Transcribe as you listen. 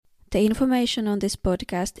The information on this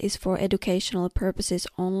podcast is for educational purposes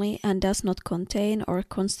only and does not contain or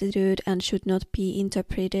constitute and should not be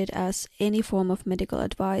interpreted as any form of medical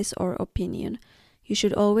advice or opinion. You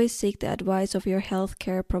should always seek the advice of your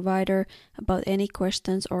healthcare provider about any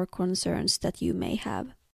questions or concerns that you may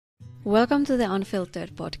have. Welcome to the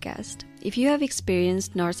Unfiltered podcast. If you have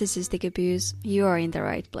experienced narcissistic abuse, you are in the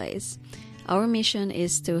right place. Our mission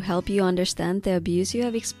is to help you understand the abuse you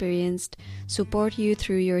have experienced, support you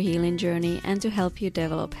through your healing journey, and to help you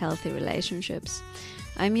develop healthy relationships.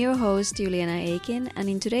 I'm your host, Juliana Aikin, and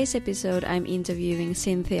in today's episode, I'm interviewing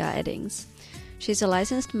Cynthia Eddings. She's a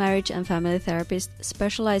licensed marriage and family therapist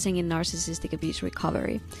specializing in narcissistic abuse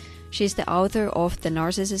recovery. She's the author of the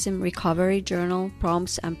Narcissism Recovery Journal,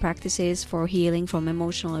 Prompts and Practices for Healing from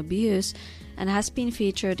Emotional Abuse, and has been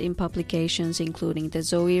featured in publications including the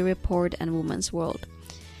Zoe Report and Woman's World.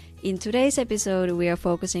 In today's episode, we are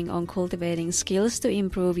focusing on cultivating skills to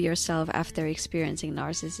improve yourself after experiencing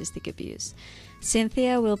narcissistic abuse.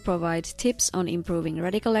 Cynthia will provide tips on improving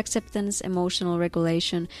radical acceptance, emotional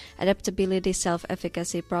regulation, adaptability,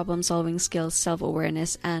 self-efficacy, problem-solving skills,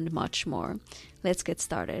 self-awareness, and much more. Let's get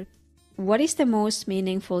started. What is the most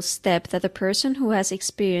meaningful step that a person who has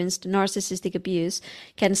experienced narcissistic abuse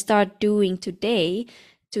can start doing today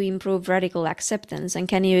to improve radical acceptance? And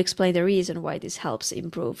can you explain the reason why this helps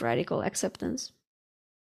improve radical acceptance?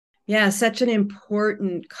 Yeah, such an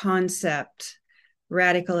important concept,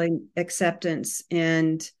 radical acceptance.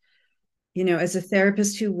 And, as a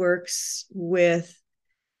therapist who works with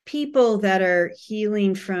people that are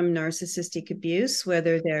healing from narcissistic abuse,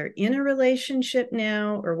 whether they're in a relationship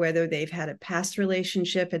now or whether they've had a past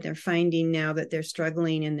relationship and they're finding now that they're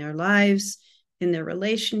struggling in their lives, in their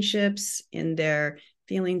relationships, in their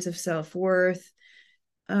feelings of self-worth.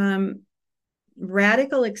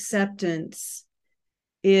 Radical acceptance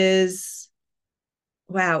is,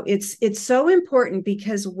 wow, it's so important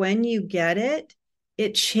because when you get it,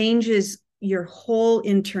 it changes your whole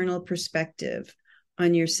internal perspective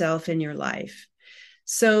on yourself and your life.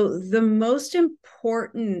 So the most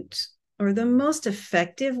important or the most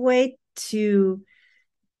effective way to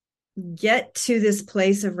get to this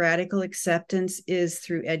place of radical acceptance is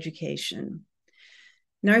through education.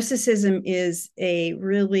 Narcissism is a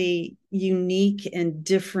really unique and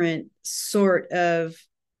different sort of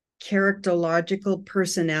characterological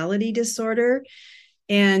personality disorder,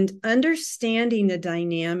 and understanding the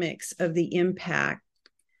dynamics of the impact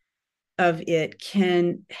of it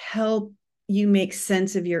can help you make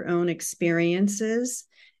sense of your own experiences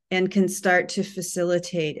and can start to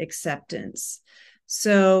facilitate acceptance.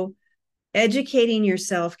 So educating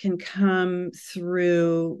yourself can come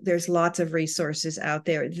through, there's lots of resources out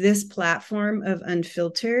there. This platform of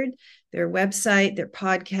Unfiltered, their website, their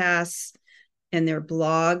podcasts, and their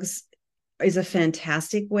blogs is a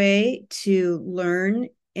fantastic way to learn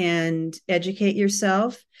and educate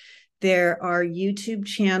yourself. There are YouTube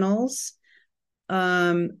channels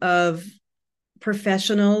of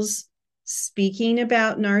professionals speaking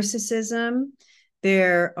about narcissism.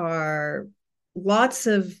 There are lots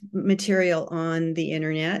of material on the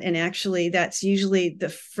internet, and actually that's usually the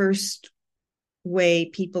first way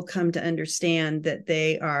people come to understand that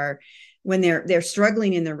they are, when they're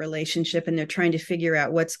struggling in their relationship and they're trying to figure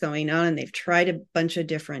out what's going on, and they've tried a bunch of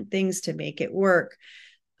different things to make it work.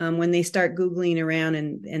 When they start Googling around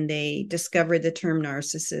and they discover the term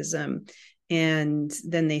narcissism, and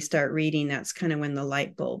then they start reading, that's kind of when the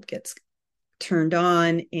light bulb gets turned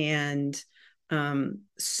on. And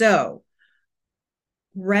so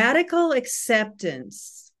radical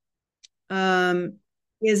acceptance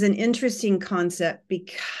is an interesting concept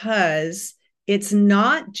because it's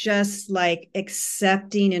not just like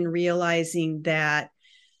accepting and realizing that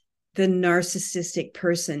the narcissistic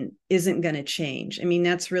person isn't going to change. I mean,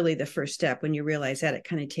 that's really the first step. When you realize that, it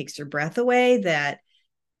kind of takes your breath away, that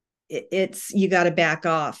you got to back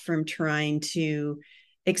off from trying to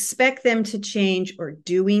expect them to change or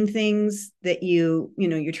doing things that you're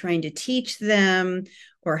trying to teach them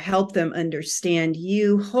or help them understand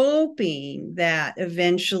you, hoping that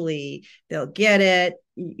eventually they'll get it,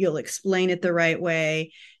 you'll explain it the right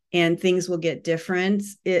way, and things will get different.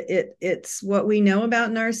 It's what we know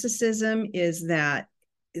about narcissism is that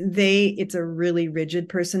it's a really rigid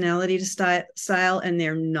personality style, and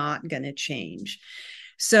they're not going to change.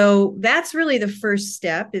 So that's really the first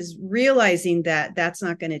step, is realizing that that's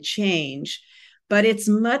not going to change. But it's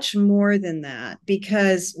much more than that,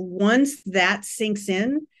 because once that sinks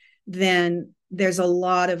in, then there's a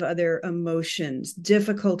lot of other emotions,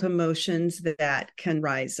 difficult emotions that can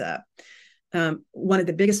rise up. One of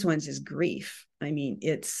the biggest ones is grief. I mean,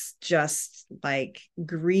 it's just like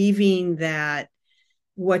grieving that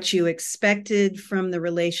what you expected from the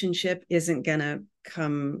relationship isn't going to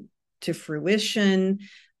come to fruition.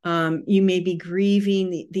 You may be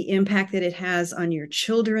grieving the impact that it has on your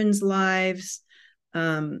children's lives.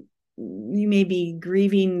 You may be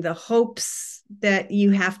grieving the hopes that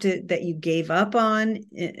you gave up on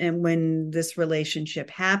and when this relationship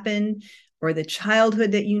happened, or the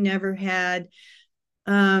childhood that you never had.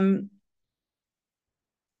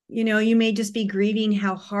 You may just be grieving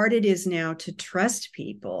how hard it is now to trust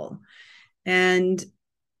people. And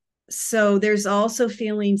so there's also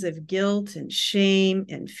feelings of guilt and shame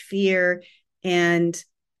and fear. And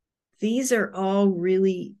these are all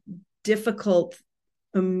really difficult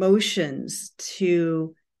emotions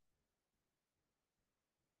to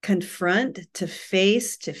confront, to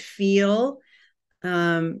face, to feel.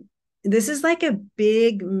 This is like a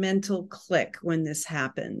big mental click when this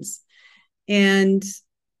happens. And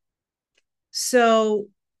so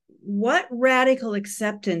what radical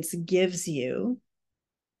acceptance gives you,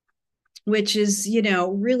 which is,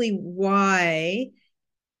 really why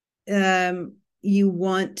you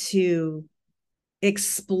want to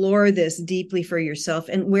explore this deeply for yourself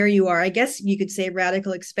and where you are. I guess you could say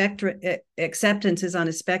radical acceptance is on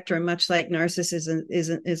a spectrum, much like narcissism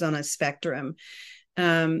is on a spectrum.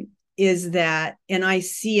 Is that, and I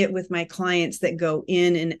see it with my clients that go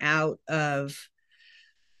in and out of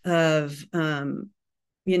well,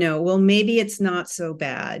 maybe it's not so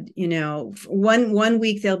bad. One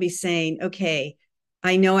week they'll be saying, okay,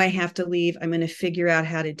 I know I have to leave. I'm going to figure out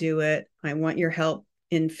how to do it. I want your help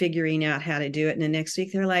in figuring out how to do it. And the next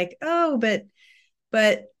week they're like, oh, but,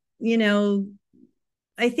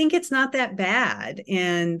 I think it's not that bad.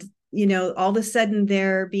 And, all of a sudden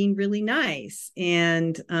they're being really nice.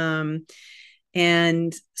 And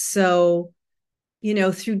so,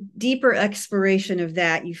 through deeper exploration of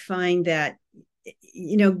that, you find that,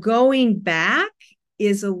 going back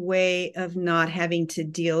is a way of not having to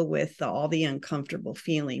deal with all the uncomfortable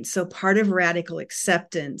feelings. So part of radical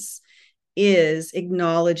acceptance is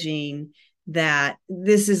acknowledging that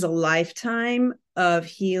this is a lifetime of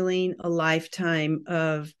healing, a lifetime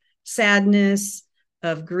of sadness,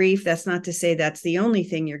 of grief. That's not to say that's the only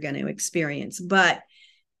thing you're going to experience, but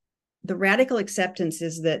the radical acceptance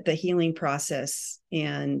is that the healing process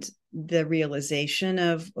and the realization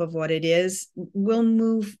of what it is will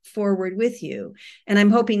move forward with you. And I'm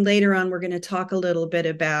hoping later on, we're going to talk a little bit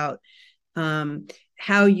about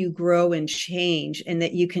how you grow and change, and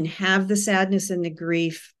that you can have the sadness and the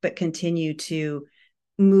grief, but continue to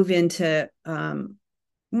move into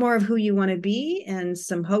more of who you want to be and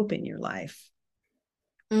some hope in your life.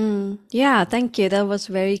 Yeah, thank you. That was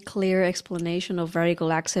very clear explanation of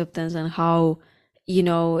radical acceptance and how,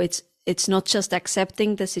 it's not just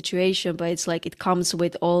accepting the situation, but it's like it comes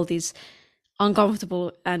with all these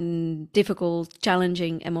uncomfortable and difficult,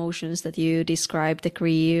 challenging emotions that you described, the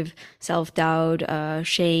grief, self-doubt,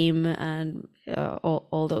 shame, and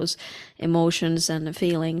all those emotions and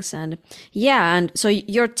feelings. And yeah, and so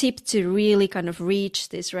your tip to really kind of reach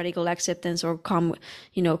this radical acceptance or come,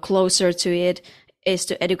 closer to it is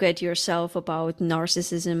to educate yourself about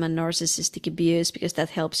narcissism and narcissistic abuse, because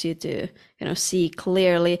that helps you to, see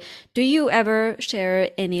clearly. Do you ever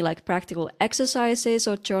share any like practical exercises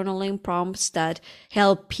or journaling prompts that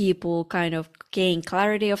help people kind of gain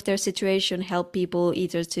clarity of their situation, help people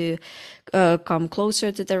either to come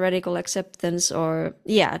closer to the radical acceptance, or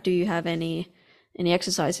do you have any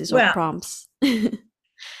exercises or prompts?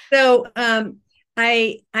 So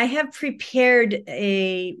I have prepared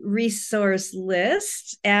a resource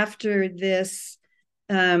list after this,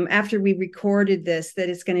 after we recorded this, that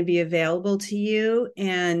is going to be available to you.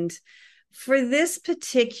 And for this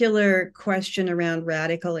particular question around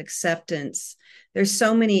radical acceptance, there's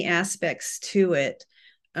so many aspects to it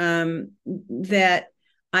that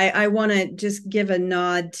I want to just give a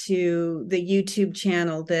nod to the YouTube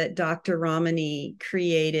channel that Dr. Ramani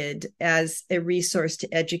created as a resource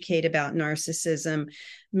to educate about narcissism.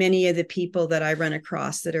 Many of the people that I run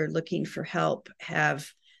across that are looking for help have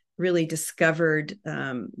really discovered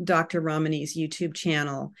Dr. Ramani's YouTube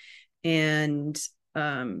channel, and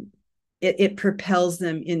it propels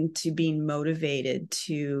them into being motivated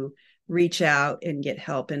to reach out and get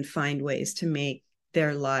help and find ways to make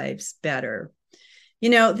their lives better.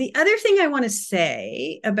 The other thing I want to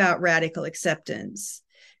say about radical acceptance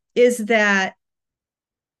is that,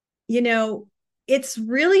 it's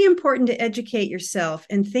really important to educate yourself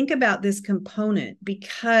and think about this component,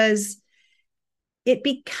 because it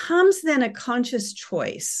becomes then a conscious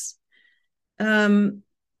choice. That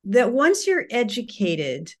once you're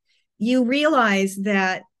educated, you realize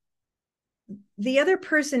that the other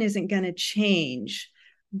person isn't going to change,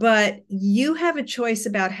 but you have a choice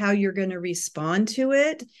about how you're going to respond to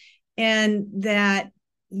it, and that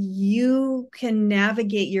you can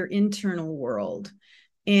navigate your internal world.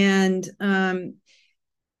 And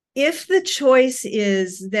if the choice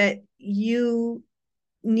is that you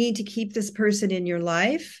need to keep this person in your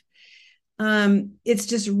life, it's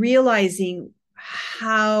just realizing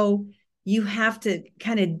how you have to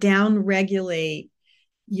kind of down regulate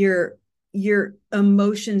your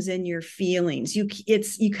emotions and your feelings. You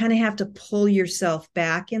kind of have to pull yourself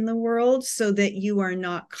back in the world so that you are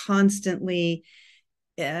not constantly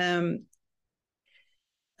um,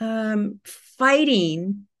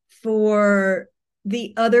 fighting for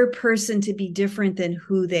the other person to be different than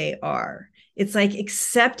who they are. It's like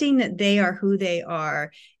accepting that they are who they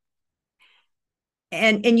are,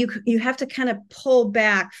 and you have to kind of pull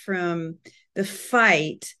back from the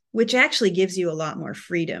fight, which actually gives you a lot more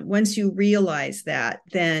freedom. Once you realize that,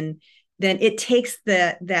 then it takes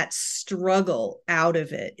that struggle out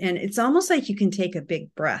of it, and it's almost like you can take a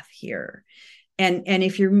big breath here. And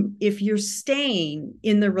if you're staying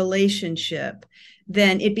in the relationship,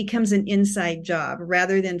 then it becomes an inside job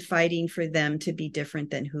rather than fighting for them to be different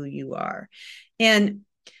than who you are. And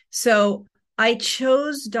so I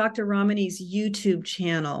chose Dr. Ramani's YouTube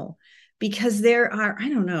channel because there are, I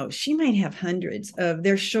don't know, she might have hundreds of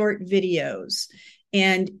their short videos,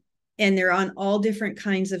 and they're on all different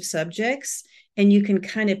kinds of subjects, and you can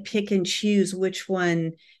kind of pick and choose which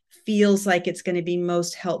one feels like it's going to be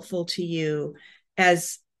most helpful to you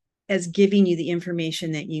as giving you the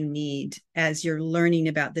information that you need as you're learning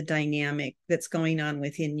about the dynamic that's going on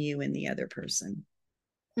within you and the other person.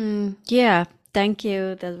 Yeah, thank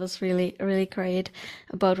you. That was really, really great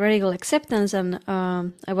about radical acceptance. And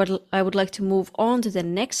I would like to move on to the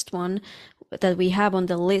next one that we have on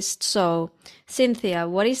the list. So, Cynthia,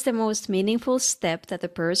 what is the most meaningful step that a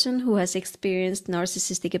person who has experienced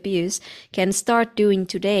narcissistic abuse can start doing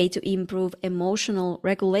today to improve emotional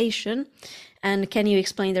regulation? And can you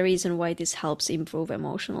explain the reason why this helps improve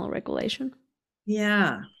emotional regulation?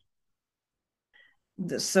 Yeah.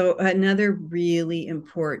 So another really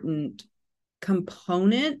important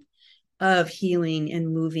component of healing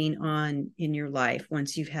and moving on in your life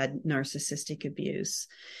once you've had narcissistic abuse,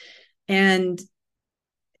 and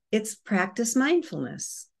it's practice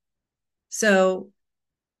mindfulness. So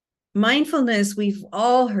mindfulness, we've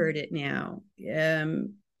all heard it now,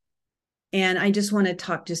 and I just want to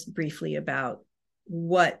talk just briefly about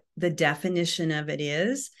what the definition of it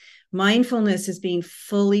is. Mindfulness is being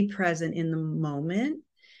fully present in the moment,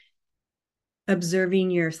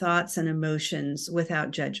 observing your thoughts and emotions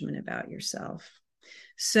without judgment about yourself.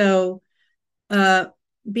 So,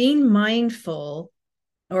 being mindful,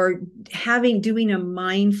 or doing a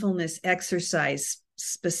mindfulness exercise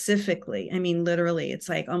specifically, I mean, literally, it's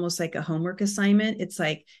like almost like a homework assignment. It's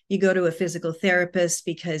like you go to a physical therapist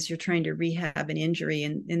because you're trying to rehab an injury,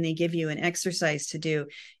 and they give you an exercise to do.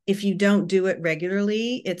 If you don't do it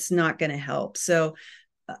regularly, it's not going to help. So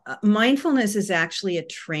mindfulness is actually a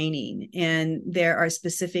training, and there are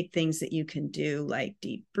specific things that you can do, like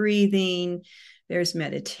deep breathing. There's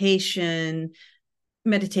meditation.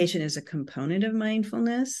 Meditation is a component of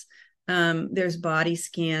mindfulness. There's body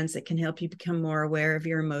scans that can help you become more aware of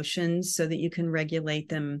your emotions so that you can regulate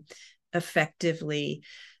them effectively.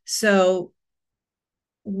 So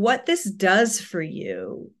what this does for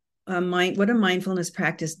you, what a mindfulness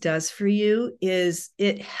practice does for you, is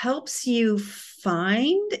it helps you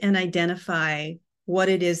find and identify what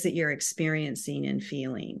it is that you're experiencing and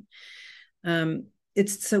feeling.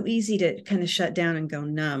 It's so easy to kind of shut down and go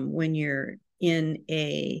numb when you're in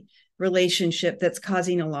a relationship that's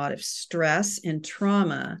causing a lot of stress and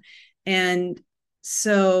trauma. And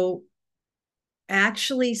so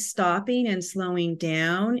actually stopping and slowing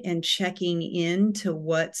down and checking into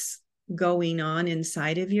what's going on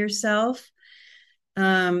inside of yourself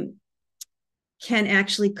can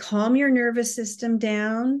actually calm your nervous system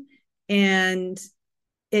down, and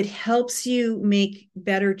it helps you make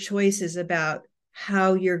better choices about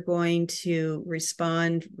how you're going to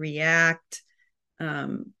respond, react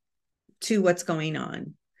to what's going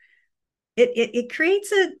on. It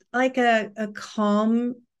creates a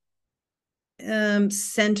calm,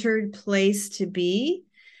 centered place to be,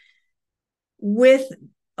 with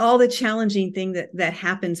all the challenging thing that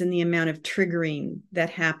happens, and the amount of triggering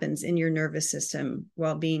that happens in your nervous system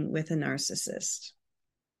while being with a narcissist.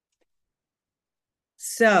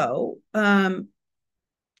 So I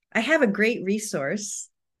have a great resource,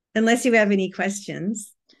 unless you have any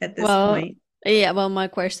questions at this Well, point. Yeah, well, my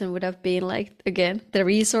question would have been like, again, the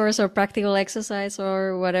resource or practical exercise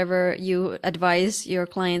or whatever you advise your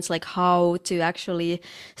clients, like how to actually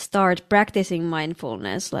start practicing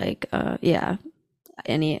mindfulness. Like, yeah,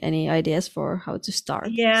 any ideas for how to start?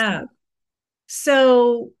 Yeah.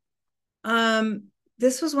 So, um,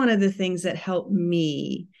 this was one of the things that helped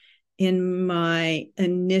me in my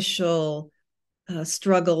initial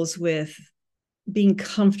struggles with being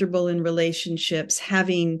comfortable in relationships,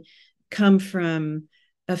 having come from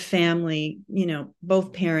a family,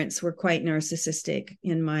 both parents were quite narcissistic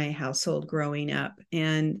in my household growing up.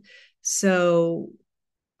 And so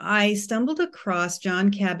I stumbled across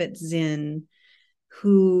John Kabat-Zinn,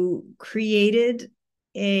 who created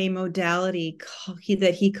a modality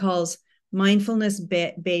that he calls mindfulness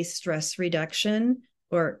based stress reduction,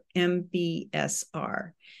 or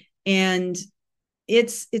MBSR. And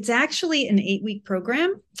it's actually an 8-week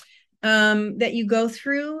program that you go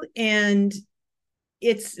through, and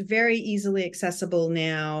it's very easily accessible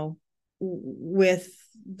now with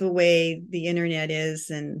the way the internet is,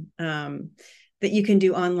 and that you can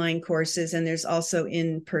do online courses, and there's also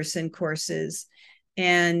in-person courses.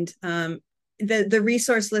 And the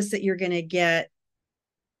resource list that you're going to get,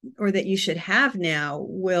 or that you should have now,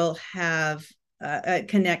 will have a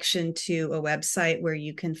connection to a website where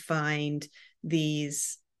you can find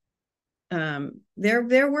these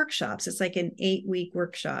their workshops. It's like an 8-week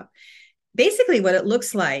workshop. Basically what it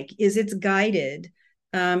looks like is it's guided.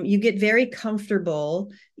 You get very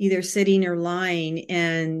comfortable either sitting or lying,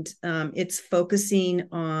 and it's focusing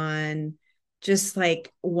on just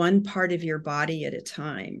like one part of your body at a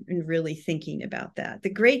time and really thinking about that.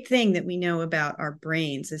 The great thing that we know about our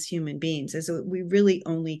brains as human beings is that we really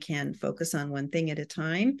only can focus on one thing at a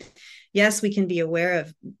time. Yes, we can be aware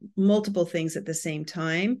of multiple things at the same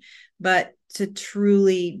time, but to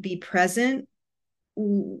truly be present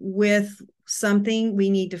with something,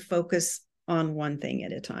 we need to focus on one thing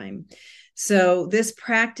at a time. So this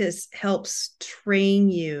practice helps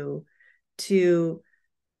train you to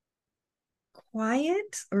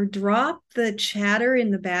quiet or drop the chatter in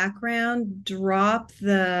the background, drop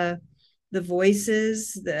the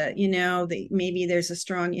voices that, maybe there's a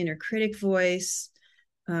strong inner critic voice,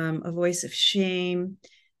 a voice of shame,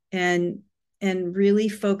 and really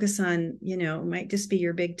focus on, it might just be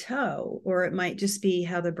your big toe, or it might just be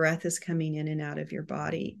how the breath is coming in and out of your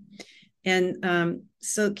body. And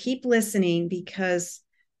so keep listening, because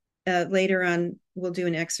later on we'll do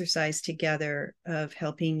an exercise together of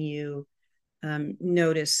helping you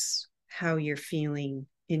notice how you're feeling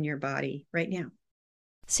in your body right now.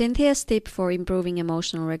 Cynthia's tip for improving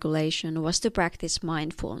emotional regulation was to practice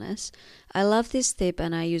mindfulness. I love this tip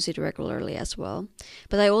and I use it regularly as well.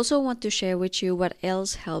 But I also want to share with you what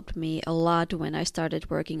else helped me a lot when I started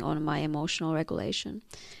working on my emotional regulation.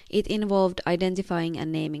 It involved identifying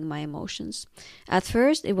and naming my emotions. At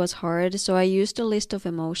first it was hard, so I used a list of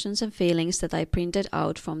emotions and feelings that I printed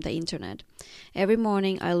out from the internet. Every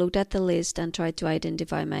morning I looked at the list and tried to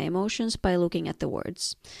identify my emotions by looking at the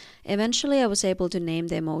words. Eventually I was able to name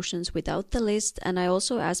the emotions without the list, and I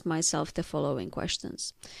also asked myself the following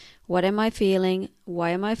questions. What am I feeling?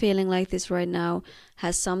 Why am I feeling like this right now?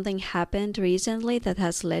 Has something happened recently that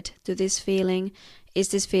has led to this feeling? Is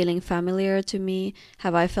this feeling familiar to me?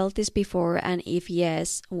 Have I felt this before? And if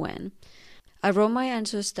yes, when? I wrote my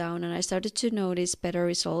answers down and I started to notice better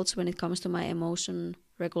results when it comes to my emotion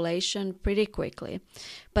regulation pretty quickly.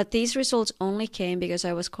 But these results only came because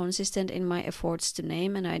I was consistent in my efforts to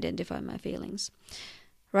name and identify my feelings.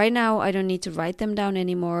 Right now, I don't need to write them down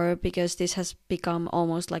anymore because this has become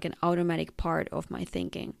almost like an automatic part of my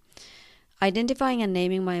thinking. Identifying and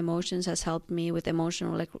naming my emotions has helped me with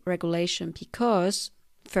emotional regulation because,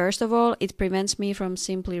 first of all, it prevents me from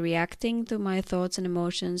simply reacting to my thoughts and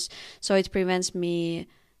emotions, so it prevents me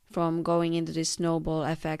from going into this snowball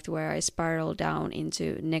effect where I spiral down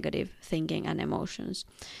into negative thinking and emotions.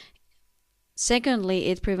 Secondly,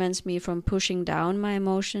 it prevents me from pushing down my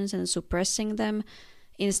emotions and suppressing them.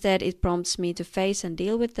 Instead, it prompts me to face and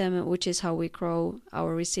deal with them, which is how we grow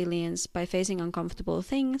our resilience, by facing uncomfortable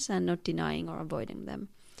things and not denying or avoiding them.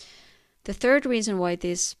 The third reason why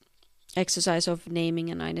this exercise of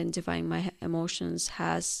naming and identifying my emotions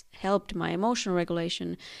has helped my emotional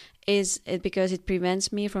regulation is because it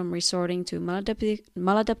prevents me from resorting to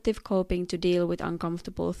maladaptive coping to deal with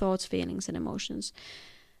uncomfortable thoughts, feelings, and emotions.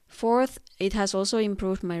 Fourth, it has also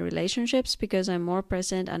improved my relationships because I'm more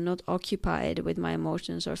present and not occupied with my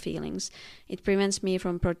emotions or feelings. It prevents me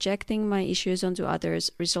from projecting my issues onto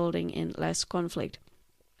others, resulting in less conflict.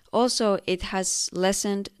 Also, it has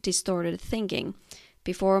lessened distorted thinking.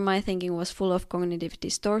 Before, my thinking was full of cognitive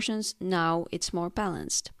distortions. Now it's more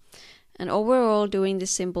balanced. And overall, doing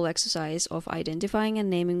this simple exercise of identifying and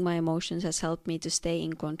naming my emotions has helped me to stay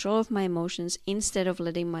in control of my emotions instead of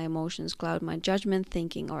letting my emotions cloud my judgment,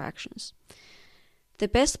 thinking, or actions. The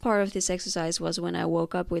best part of this exercise was when I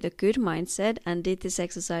woke up with a good mindset and did this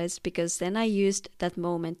exercise, because then I used that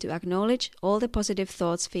moment to acknowledge all the positive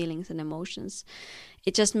thoughts, feelings, and emotions.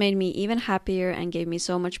 It just made me even happier and gave me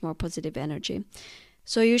so much more positive energy.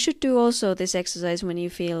 So you should do also this exercise when you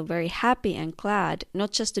feel very happy and glad,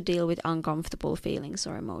 not just to deal with uncomfortable feelings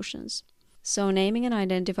or emotions. So naming and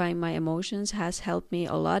identifying my emotions has helped me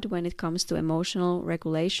a lot when it comes to emotional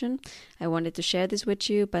regulation. I wanted to share this with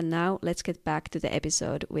you, but now let's get back to the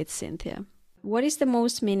episode with Cynthia. What is the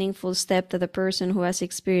most meaningful step that a person who has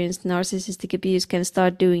experienced narcissistic abuse can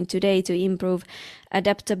start doing today to improve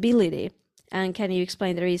adaptability? And can you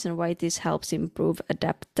explain the reason why this helps improve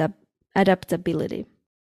adaptability?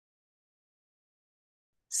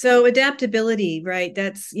 So adaptability, right?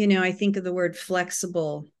 That's, I think of the word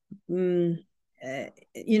flexible,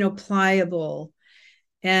 pliable.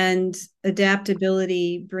 And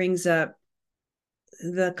adaptability brings up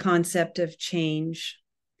the concept of change.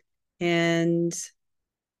 And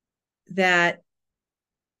that,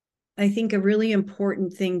 I think, a really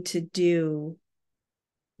important thing to do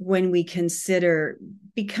when we consider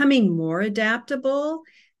becoming more adaptable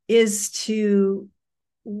is to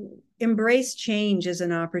embrace change as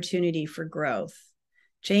an opportunity for growth.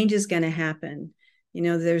 Change is going to happen.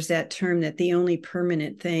 There's that term that the only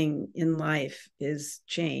permanent thing in life is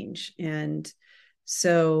change. And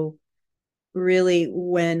so really,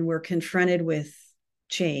 when we're confronted with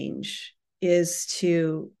change, is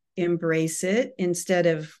to embrace it instead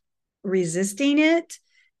of resisting it,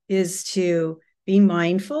 is to be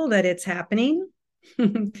mindful that it's happening.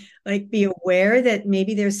 Like, be aware that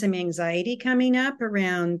maybe there's some anxiety coming up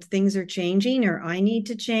around things are changing, or I need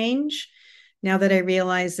to change. Now that I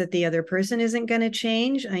realize that the other person isn't going to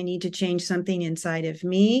change, I need to change something inside of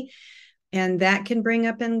me. And that can bring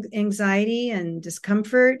up anxiety and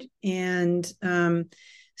discomfort. And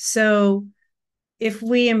so if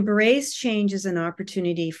we embrace change as an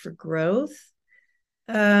opportunity for growth,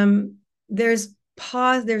 there's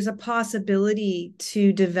a possibility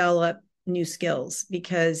to develop new skills,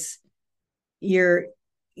 because you're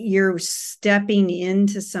stepping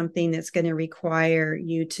into something that's going to require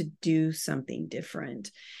you to do something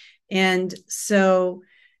different. And so,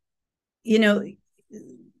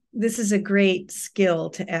 this is a great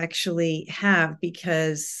skill to actually have,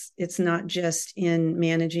 because it's not just in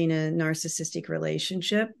managing a narcissistic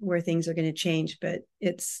relationship where things are going to change, but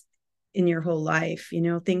it's in your whole life.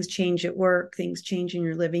 Things change at work, things change in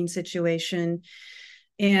your living situation.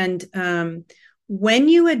 And when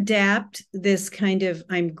you adapt this kind of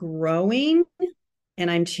I'm growing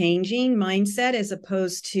and I'm changing mindset, as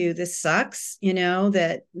opposed to this sucks,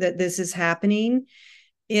 that this is happening,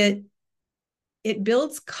 it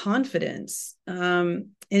builds confidence.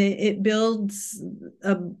 It builds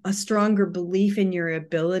a stronger belief in your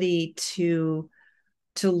ability to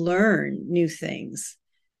learn new things.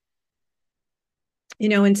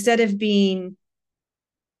 Instead of being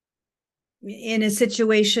in a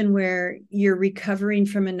situation where you're recovering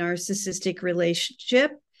from a narcissistic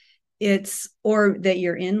relationship, or that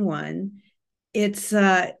you're in one, it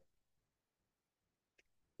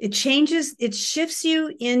shifts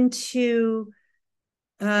you into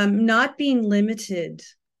not being limited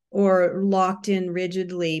or locked in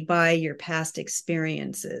rigidly by your past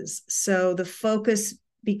experiences. So the focus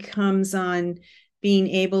becomes on being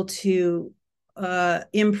able to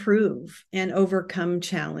improve and overcome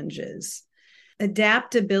challenges.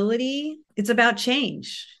 Adaptability, it's about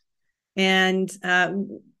change. And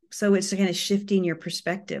so it's kind of shifting your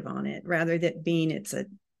perspective on it, rather than being it's a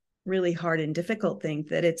really hard and difficult thing,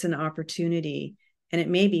 that it's an opportunity. And it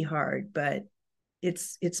may be hard, but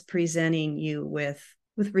it's presenting you with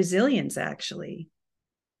resilience, actually.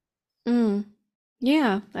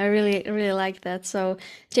 Yeah, I really, really like that. So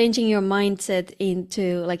changing your mindset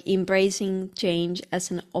into like embracing change as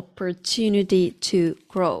an opportunity to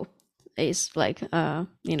grow is like, how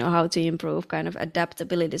to improve kind of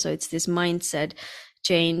adaptability. So it's this mindset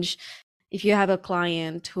change. If you have a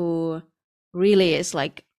client who really is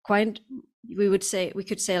like quite, we could say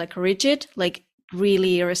like rigid, like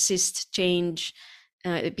really resist change,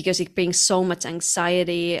 because it brings so much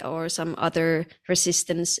anxiety or some other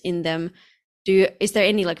resistance in them. Is there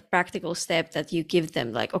any like practical step that you give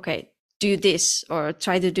them, like, okay, do this or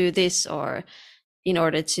try to do this, or in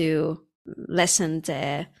order to lessen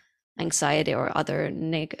the anxiety or other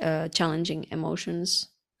challenging emotions?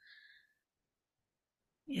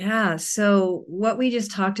 Yeah. So, what we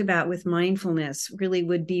just talked about with mindfulness really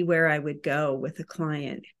would be where I would go with a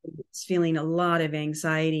client who's feeling a lot of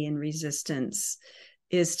anxiety and resistance,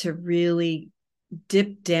 is to really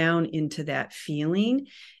dip down into that feeling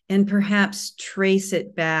and perhaps trace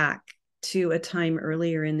it back to a time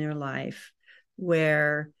earlier in their life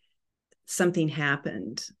where something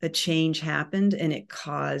happened, a change happened, and it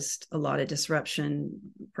caused a lot of disruption,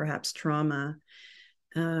 perhaps trauma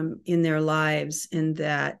in their lives. And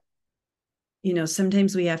that,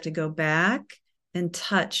 sometimes we have to go back and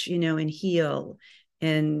touch, and heal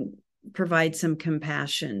and provide some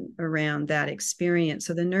compassion around that experience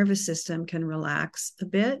so the nervous system can relax a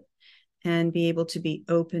bit and be able to be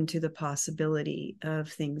open to the possibility of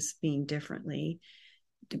things being different.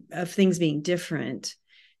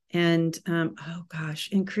 And oh gosh,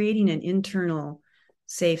 and creating an internal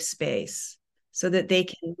safe space so that they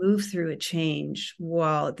can move through a change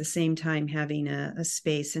while at the same time having a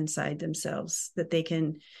space inside themselves that they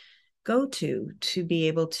can go to be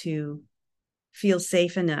able to feel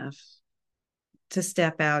safe enough to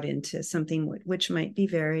step out into something which might be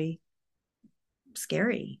very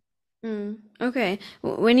scary. Okay.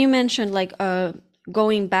 When you mentioned like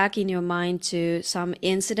going back in your mind to some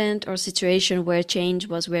incident or situation where change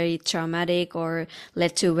was very traumatic or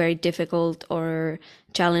led to a very difficult or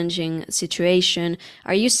challenging situation,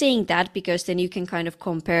 are you saying that because then you can kind of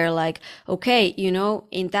compare like, okay,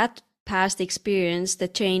 in that past experience, the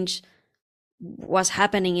change was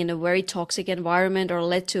happening in a very toxic environment or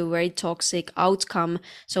led to a very toxic outcome.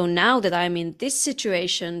 So now that I'm in this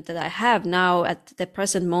situation that I have now at the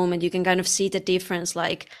present moment, you can kind of see the difference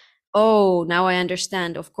like, oh, now I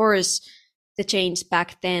understand. Of course, the change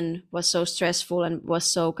back then was so stressful and was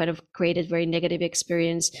so kind of created very negative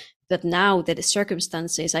experience. But now that the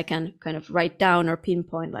circumstances I can kind of write down or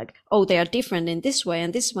pinpoint like, oh, they are different in this way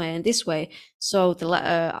and this way and this way. So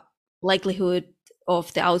the likelihood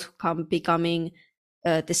of the outcome becoming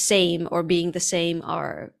the same or being the same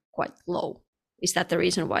are quite low. Is that the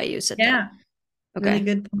reason why you said that? Yeah, really Okay.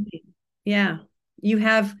 good point. Yeah, you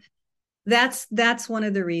have that's one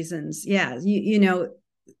of the reasons. Yeah,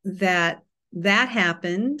 that that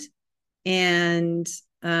happened, and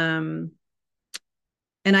um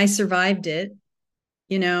and I survived it.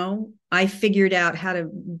 I figured out how to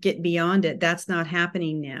get beyond it. That's not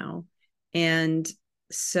happening now. And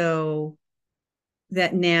so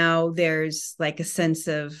that now there's like a sense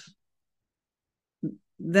of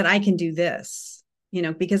that I can do this,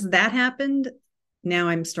 because that happened. Now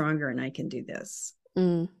I'm stronger and I can do this.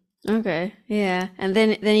 Mm. Okay. Yeah. And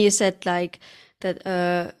then you said like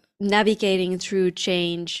that navigating through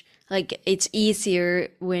change, like it's easier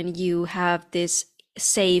when you have this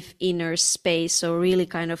safe inner space. So really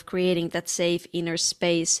kind of creating that safe inner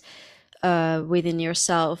space within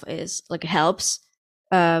yourself is like helps.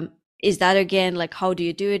 Um, is that again like how do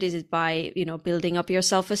you do it? Is it by building up your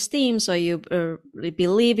self-esteem so you really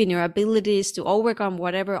believe in your abilities to overcome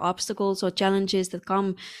whatever obstacles or challenges that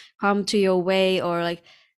come to your way, or like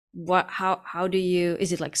what how do you,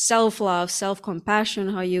 is it like self-love, self-compassion,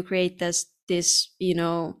 how you create this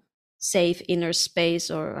safe inner space,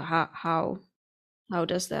 or how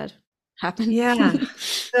does that happen? Yeah.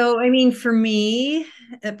 So, I mean, for me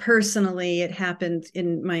personally, it happened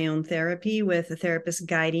in my own therapy with a therapist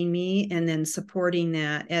guiding me and then supporting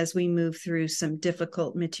that as we move through some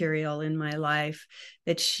difficult material in my life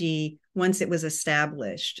that once it was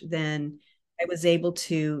established, then I was able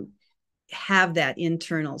to have that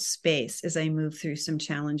internal space as I move through some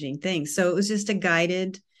challenging things. So it was just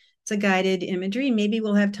it's a guided imagery. Maybe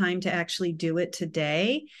we'll have time to actually do it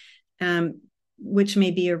today. Which may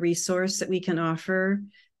be a resource that we can offer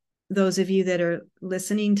those of you that are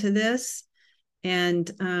listening to this. And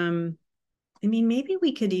I mean, maybe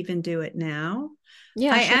we could even do it now.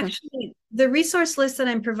 Yeah, sure. The resource list that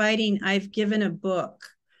I'm providing, I've given a book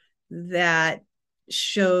that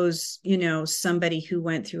shows, somebody who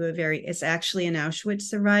went through it's actually an Auschwitz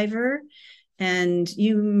survivor. And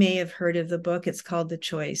you may have heard of the book. It's called The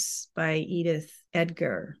Choice by Edith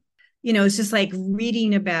Edgar. It's just like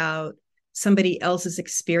reading about somebody else's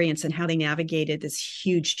experience and how they navigated this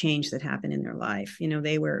huge change that happened in their life.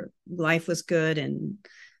 Life was good and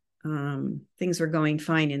things were going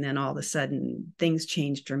fine. And then all of a sudden things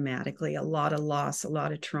changed dramatically, a lot of loss, a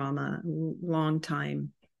lot of trauma, long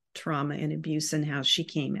time trauma and abuse, and how she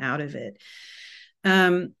came out of it.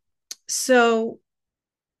 So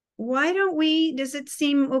why don't does it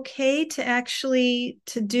seem okay to actually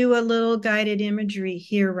to do a little guided imagery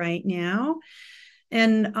here right now?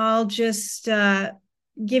 And I'll just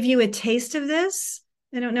give you a taste of this.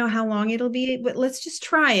 I don't know how long it'll be, but let's just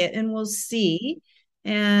try it and we'll see.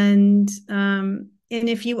 And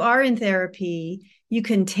if you are in therapy, you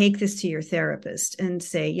can take this to your therapist and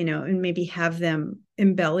say, and maybe have them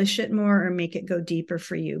embellish it more or make it go deeper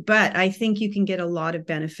for you. But I think you can get a lot of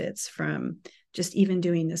benefits from just even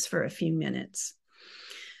doing this for a few minutes.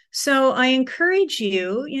 So I encourage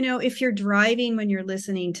you, if you're driving when you're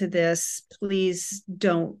listening to this, please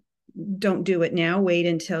don't do it now. Wait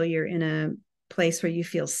until you're in a place where you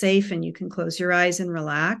feel safe and you can close your eyes and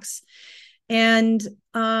relax. And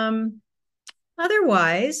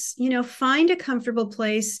otherwise, find a comfortable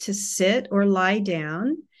place to sit or lie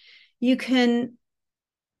down. You can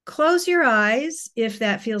close your eyes if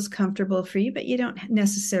that feels comfortable for you, but you don't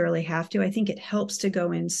necessarily have to. I think it helps to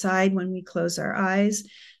go inside when we close our eyes.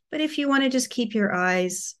 But if you want to just keep your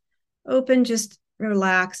eyes open, just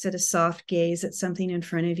relaxed at a soft gaze at something in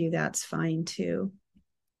front of you, that's fine too.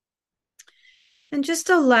 And just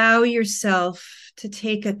allow yourself to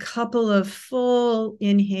take a couple of full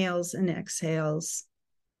inhales and exhales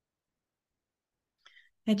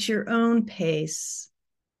at your own pace,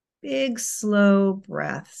 big, slow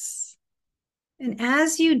breaths. And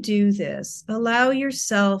as you do this, allow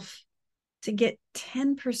yourself to get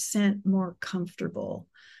 10% more comfortable.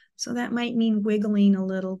 So that might mean wiggling a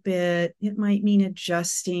little bit. It might mean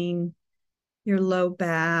adjusting your low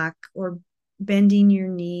back or bending your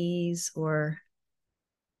knees or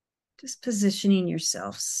just positioning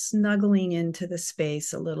yourself, snuggling into the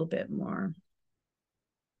space a little bit more.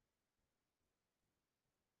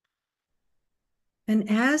 And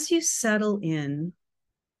as you settle in,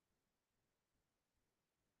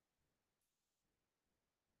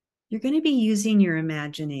 you're going to be using your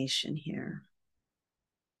imagination here.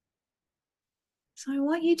 So I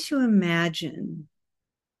want you to imagine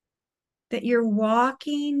that you're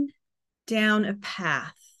walking down a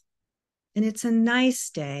path and it's a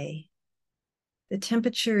nice day. The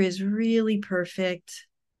temperature is really perfect.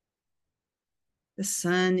 The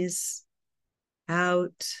sun is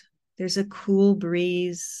out. There's a cool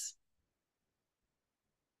breeze.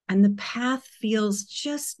 And the path feels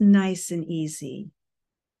just nice and easy.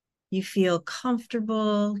 You feel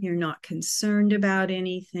comfortable. You're not concerned about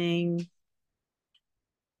anything.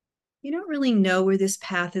 You don't really know where this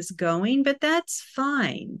path is going, but that's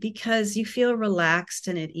fine because you feel relaxed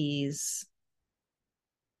and at ease.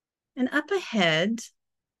 And up ahead,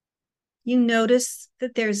 you notice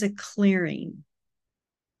that there's a clearing.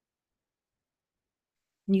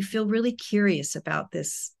 And you feel really curious about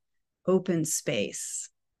this open space.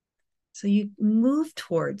 So you move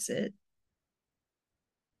towards it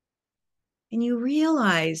and you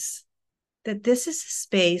realize that this is a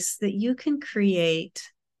space that you can create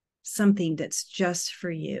something that's just for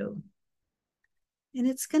you. And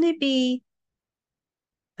it's going to be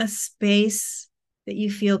a space that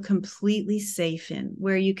you feel completely safe in,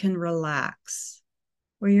 where you can relax,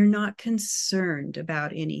 where you're not concerned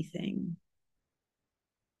about anything.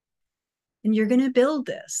 And you're going to build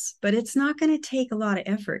this, but it's not going to take a lot of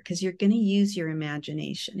effort because you're going to use your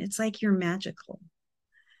imagination. It's like you're magical.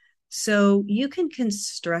 So you can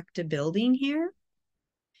construct a building here.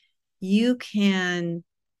 You can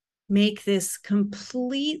make this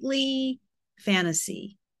completely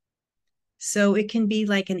fantasy. So it can be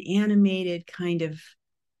like an animated kind of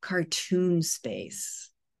cartoon space,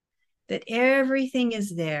 that everything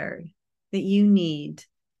is there that you need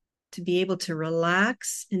to be able to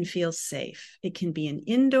relax and feel safe. It can be an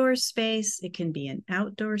indoor space. It can be an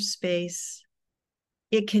outdoor space.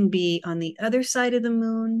 It can be on the other side of the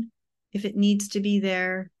moon if it needs to be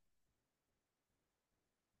there.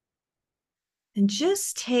 And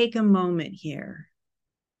just take a moment here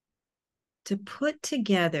to put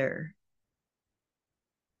together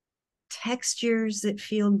textures that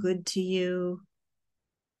feel good to you,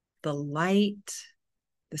 the light,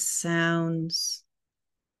 the sounds,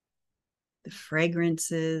 the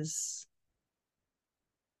fragrances.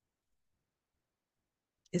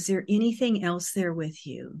 Is there anything else there with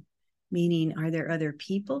you? Meaning, are there other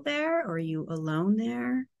people there? Or are you alone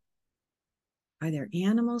there? Are there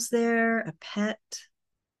animals there? A pet?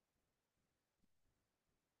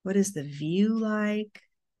 What is the view like?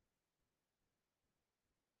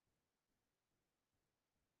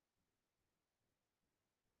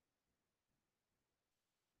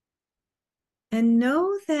 And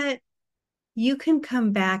know that you can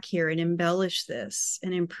come back here and embellish this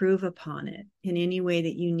and improve upon it in any way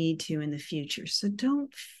that you need to in the future. So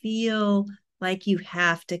don't feel like you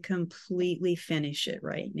have to completely finish it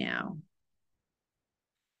right now.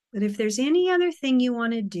 But if there's any other thing you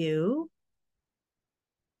want to do,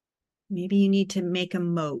 maybe you need to make a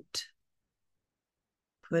moat,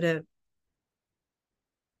 put a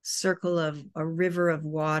circle of a river of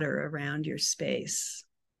water around your space.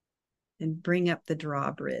 and bring up the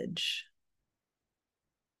drawbridge.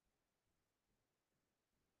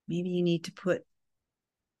 Maybe you need to put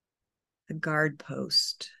a guard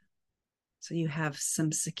post so you have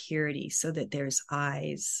some security, so that there's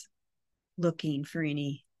eyes looking for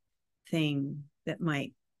anything that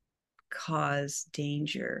might cause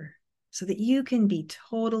danger, so that you can be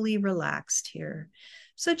totally relaxed here.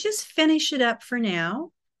 So just finish it up for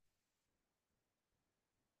now.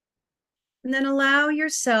 And then allow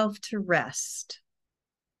yourself to rest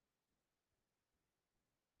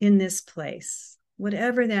in this place,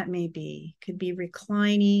 whatever that may be. Could be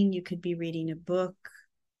reclining, you could be reading a book,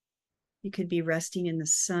 you could be resting in the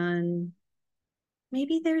sun.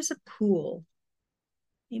 Maybe there's a pool.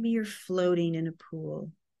 Maybe you're floating in a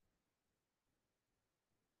pool.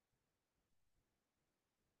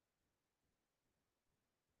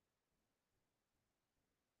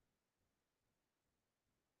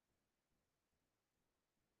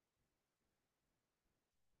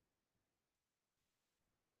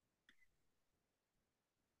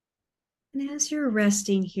 And as you're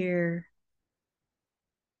resting here,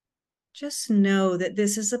 just know that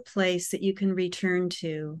this is a place that you can return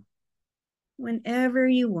to whenever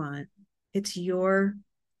you want. It's your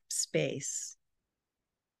space.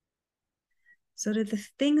 So that the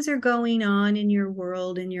things are going on in your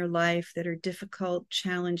world, in your life, that are difficult,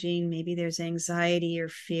 challenging, maybe there's anxiety or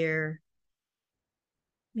fear.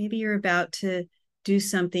 Maybe you're about to do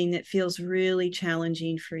something that feels really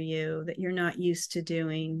challenging for you, that you're not used to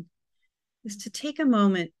doing, is to take a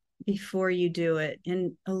moment before you do it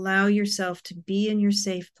and allow yourself to be in your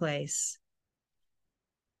safe place,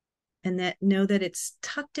 and that know that it's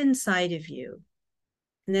tucked inside of you.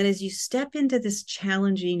 And that as you step into this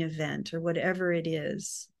challenging event or whatever it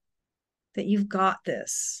is, that you've got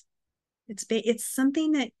this. It's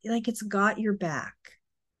something that, like, it's got your back.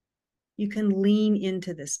 You can lean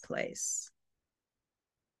into this place.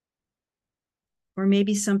 Or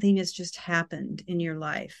maybe something has just happened in your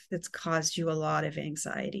life that's caused you a lot of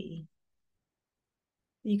anxiety.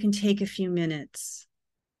 You can take a few minutes.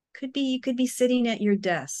 You could be sitting at your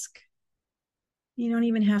desk. You don't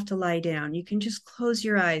even have to lie down. You can just close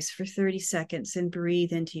your eyes for 30 seconds and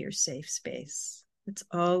breathe into your safe space. It's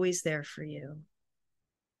always there for you.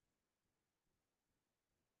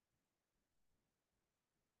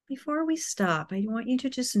 Before we stop, I want you to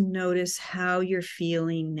just notice how you're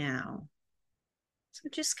feeling now. So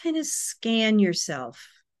just kind of scan yourself,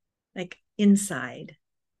 like inside,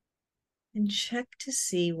 and check to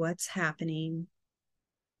see what's happening,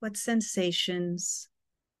 what sensations,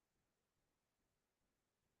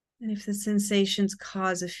 and if the sensations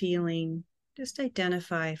cause a feeling, just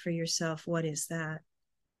identify for yourself, what is that?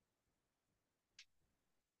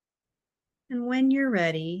 And when you're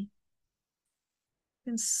ready,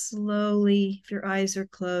 then slowly, if your eyes are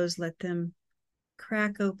closed, let them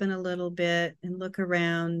crack open a little bit and look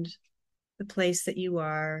around the place that you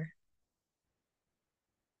are,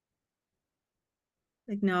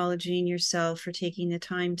 acknowledging yourself for taking the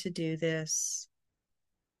time to do this.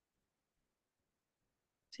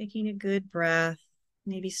 Taking a good breath,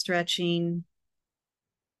 maybe stretching,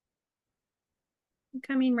 and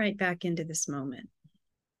coming right back into this moment.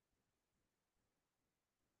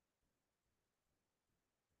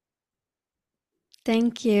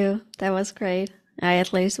 Thank you. That was great. I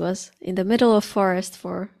at least was in the middle of forest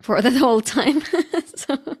for the whole time.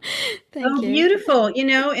 So thank Oh, you. beautiful.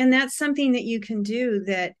 And that's something that you can do,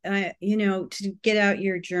 that, to get out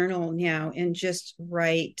your journal now and just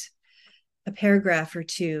write a paragraph or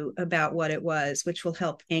two about what it was, which will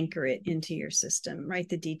help anchor it into your system. Write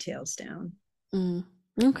the details down.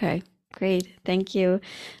 Okay, great. Thank you.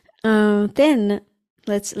 Then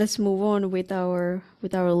let's move on with our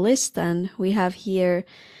list. And we have here,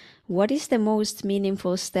 what is the most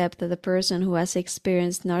meaningful step that a person who has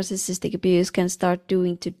experienced narcissistic abuse can start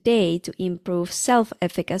doing today to improve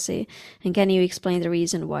self-efficacy? And can you explain the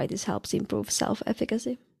reason why this helps improve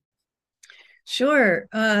self-efficacy? Sure.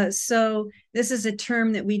 So this is a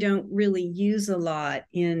term that we don't really use a lot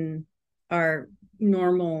in our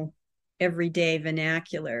normal everyday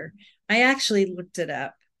vernacular. I actually looked it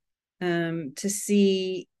up to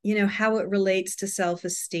see, how it relates to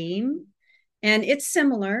self-esteem. And it's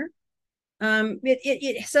similar.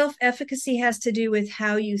 Self-efficacy has to do with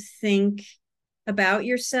how you think about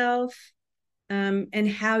yourself, and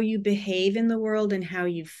how you behave in the world and how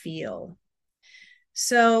you feel.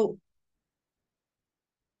 So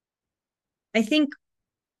I think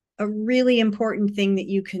a really important thing that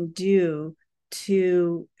you can do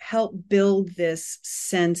to help build this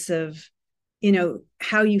sense of,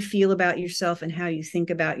 how you feel about yourself and how you think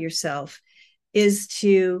about yourself, is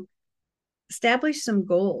to establish some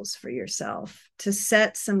goals for yourself, to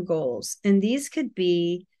set some goals. And these could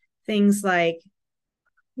be things like,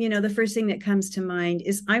 the first thing that comes to mind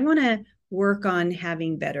is I want to work on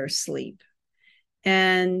having better sleep.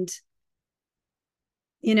 And,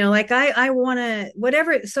 like I want to,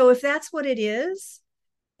 whatever. So if that's what it is,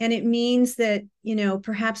 and it means that,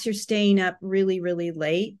 perhaps you're staying up really, really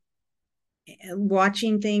late,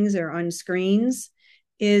 watching things or on screens,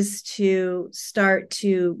 is to start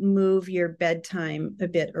to move your bedtime a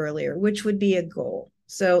bit earlier, which would be a goal.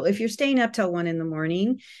 So if you're staying up till 1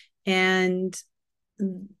 a.m. and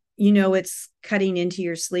it's cutting into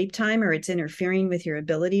your sleep time, or it's interfering with your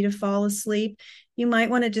ability to fall asleep, you might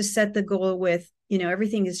want to just set the goal with,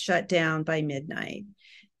 everything is shut down by midnight,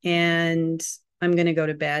 and I'm going to go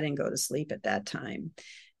to bed and go to sleep at that time.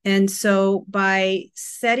 And so by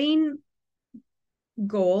setting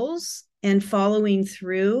goals and following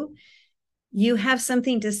through, you have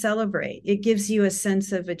something to celebrate. It gives you a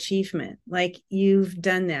sense of achievement, like you've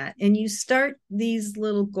done that. And you start these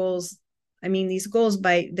little goals. I mean, these goals,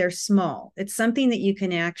 they're small. It's something that you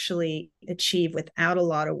can actually achieve without a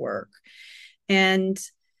lot of work. And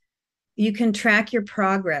you can track your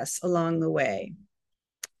progress along the way.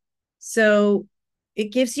 So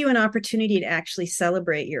it gives you an opportunity to actually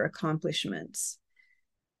celebrate your accomplishments.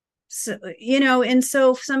 So, and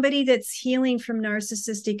so somebody that's healing from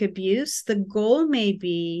narcissistic abuse, the goal may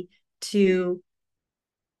be to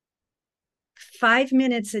 5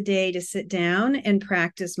 minutes a day to sit down and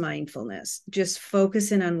practice mindfulness, just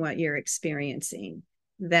focusing on what you're experiencing.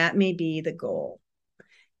 That may be the goal.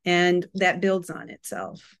 And that builds on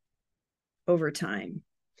itself over time.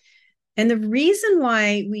 And the reason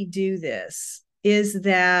why we do this is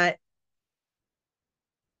that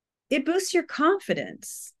it boosts your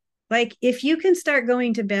confidence. Like if you can start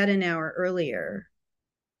going to bed an hour earlier,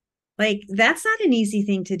 like that's not an easy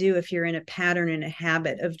thing to do if you're in a pattern and a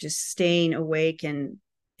habit of just staying awake and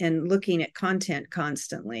looking at content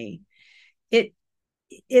constantly.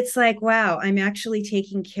 It's like, wow, I'm actually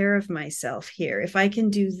taking care of myself here. If I can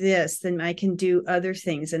do this, then I can do other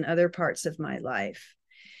things in other parts of my life.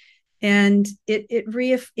 And it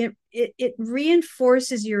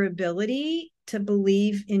reinforces your ability to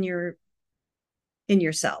believe in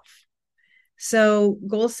yourself. So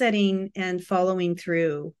goal setting and following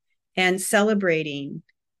through and celebrating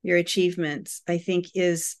your achievements, I think,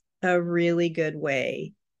 is a really good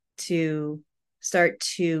way to start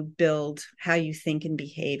to build how you think and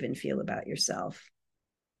behave and feel about yourself.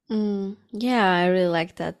 Yeah, I really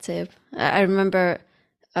like that tip. I remember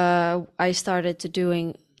I started to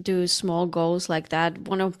do small goals like that.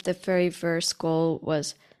 One of the very first goal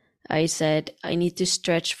was I said I need to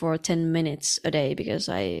stretch for 10 minutes a day because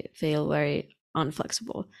I feel very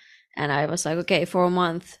unflexible. And I was like, okay, for a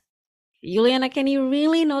month, Juliana, can you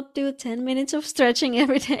really not do 10 minutes of stretching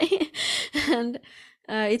every day? And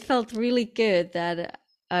it felt really good that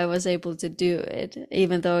I was able to do it,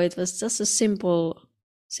 even though it was just a simple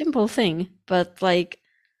thing. But like,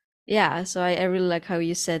 yeah, so I really like how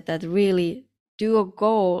you said that, really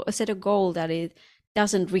set a goal that it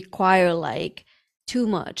doesn't require like too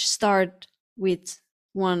much. Start with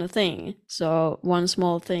one thing, so one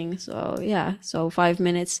small thing. So yeah, so 5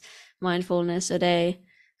 minutes mindfulness a day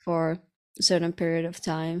for a certain period of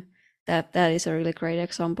time. That is a really great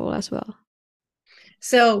example as well.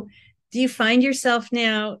 So do you find yourself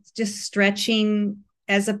now just stretching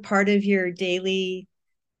as a part of your daily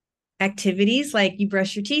activities? Like you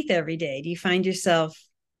brush your teeth every day. Do you find yourself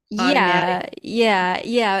automatic?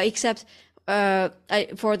 Yeah. Except, I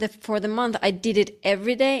for the month I did it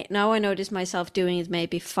every day. Now I notice myself doing it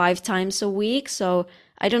maybe 5 times a week. So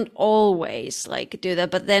I don't always like do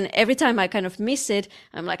that. But then every time I kind of miss it,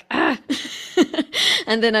 I'm like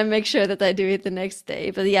and then I make sure that I do it the next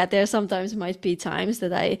day. But yeah, there sometimes might be times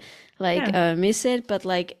that I like Yeah. miss it. But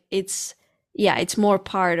like it's more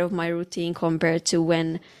part of my routine compared to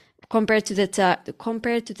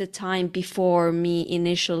the time before me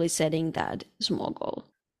initially setting that small goal.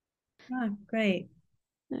 Great.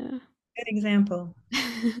 Yeah. Good example.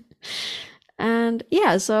 And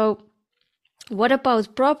yeah, so what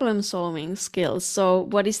about problem solving skills? So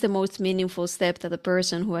what is the most meaningful step that a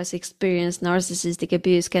person who has experienced narcissistic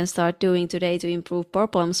abuse can start doing today to improve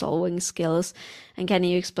problem solving skills? And can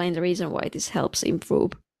you explain the reason why this helps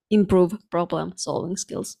improve problem solving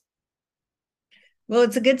skills? Well,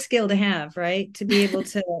 it's a good skill to have, right? To be able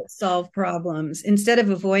to solve problems instead of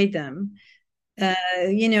avoid them.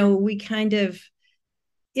 We kind of,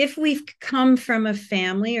 if we've come from a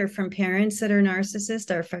family or from parents that are narcissists,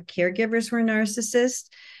 or if our caregivers were narcissists,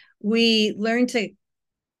 we learn to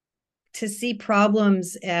to see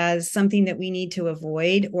problems as something that we need to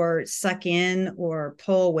avoid or suck in or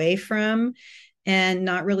pull away from and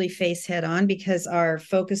not really face head on, because our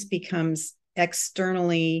focus becomes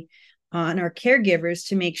externally on our caregivers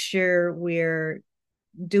to make sure we're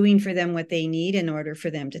doing for them what they need in order for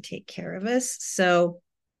them to take care of us. So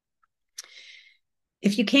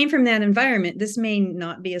if you came from that environment, this may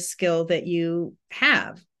not be a skill that you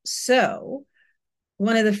have. So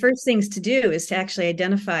one of the first things to do is to actually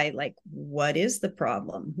identify, like, what is the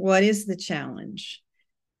problem? What is the challenge?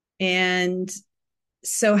 And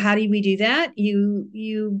so how do we do that?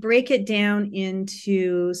 You break it down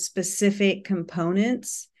into specific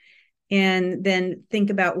components and then think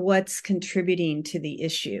about what's contributing to the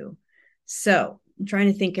issue. So I'm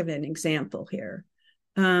trying to think of an example here.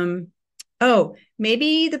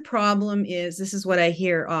 Maybe the problem is, this is what I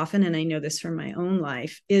hear often, and I know this from my own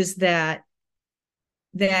life, is that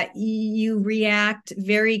you react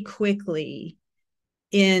very quickly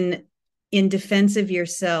in defense of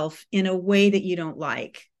yourself in a way that you don't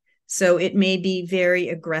like. So it may be very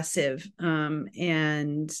aggressive,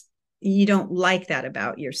 and you don't like that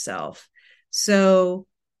about yourself. So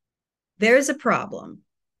there's a problem.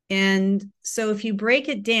 And so if you break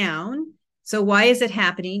it down, so why is it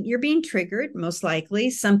happening? You're being triggered, most likely.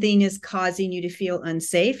 Something is causing you to feel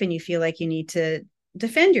unsafe and you feel like you need to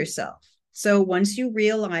defend yourself. So once you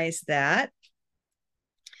realize that,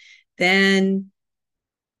 then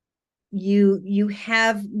you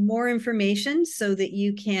have more information so that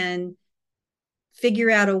you can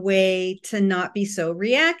figure out a way to not be so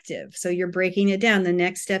reactive. So you're breaking it down. The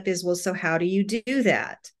next step is, well, so how do you do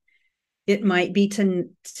that? It might be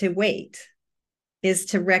to wait, is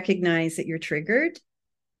to recognize that you're triggered,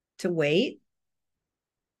 to wait,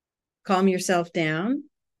 calm yourself down,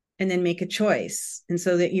 and then make a choice. And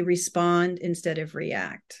so that you respond instead of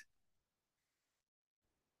react.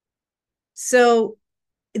 So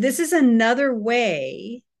this is another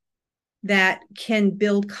way that can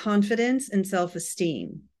build confidence and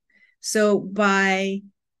self-esteem. So by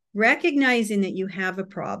recognizing that you have a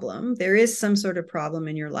problem, there is some sort of problem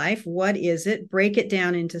in your life. What is it? Break it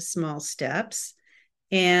down into small steps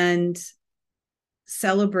and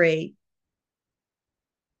celebrate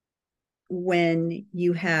when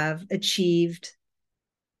you have achieved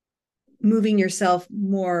moving yourself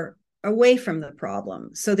more away from the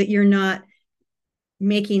problem so that you're not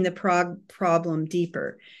making the problem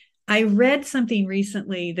deeper. I read something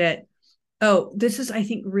recently that, this is, I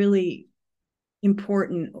think, really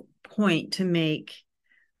important point to make,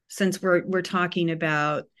 since we're talking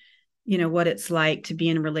about, what it's like to be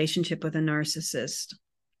in a relationship with a narcissist,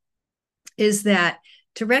 is that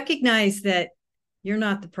to recognize that you're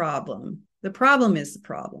not the problem. The problem is the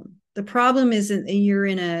problem. The problem isn't you're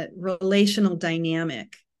in a relational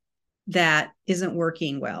dynamic that isn't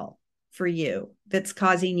working well for you, that's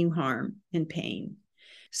causing you harm and pain.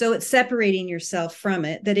 So it's separating yourself from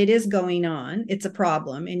it, that it is going on. It's a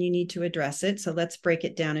problem and you need to address it. So let's break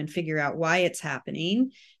it down and figure out why it's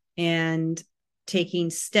happening and taking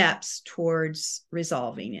steps towards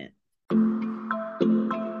resolving it.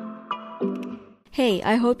 Hey,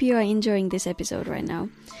 I hope you are enjoying this episode right now.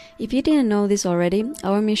 If you didn't know this already,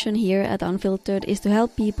 our mission here at Unfiltered is to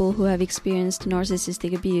help people who have experienced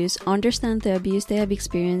narcissistic abuse understand the abuse they have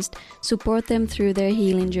experienced, support them through their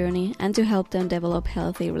healing journey, and to help them develop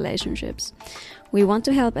healthy relationships. We want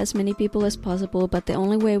to help as many people as possible, but the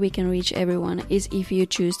only way we can reach everyone is if you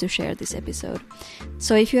choose to share this episode.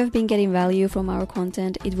 So if you have been getting value from our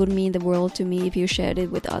content, it would mean the world to me if you shared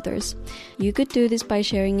it with others. You could do this by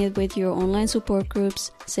sharing it with your online support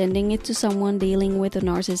groups, sending it to someone dealing with a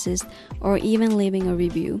narcissist, or even leaving a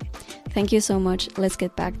review. Thank you so much. Let's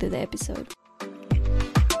get back to the episode.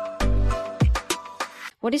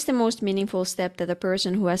 What is the most meaningful step that a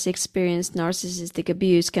person who has experienced narcissistic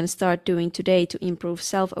abuse can start doing today to improve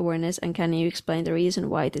self-awareness, and can you explain the reason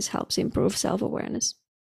why this helps improve self-awareness?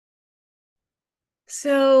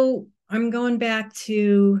 So I'm going back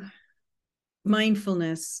to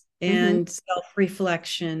mindfulness and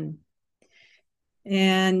self-reflection.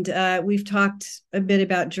 And we've talked a bit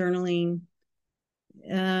about journaling.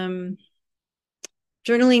 Journaling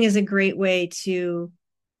is a great way to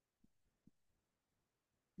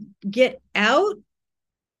get out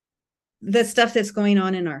the stuff that's going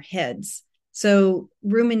on in our heads. So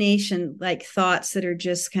rumination, like thoughts that are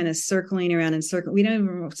just kind of circling around and circling, we don't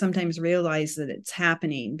even sometimes realize that it's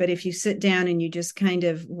happening. But if you sit down and you just kind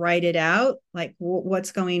of write it out, like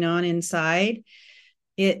what's going on inside,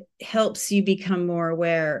 it helps you become more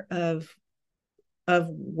aware of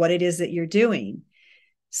what it is that you're doing.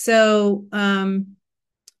 So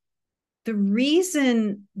The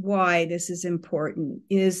reason why this is important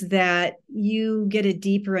is that you get a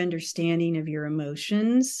deeper understanding of your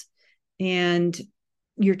emotions and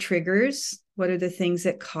your triggers. What are the things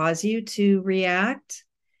that cause you to react?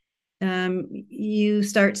 You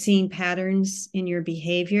start seeing patterns in your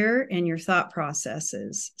behavior and your thought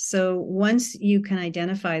processes. So once you can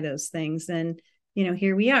identify those things, then,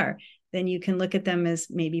 here we are. Then you can look at them as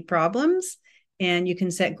maybe problems, and you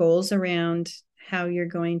can set goals around how you're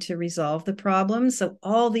going to resolve the problem. So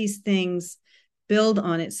all these things build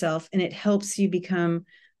on itself, and it helps you become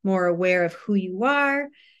more aware of who you are,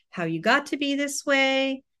 how you got to be this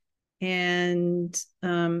way. And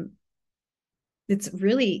it's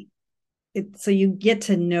really, so you get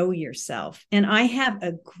to know yourself. And I have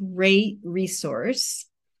a great resource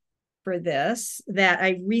for this that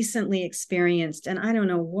I recently experienced. And I don't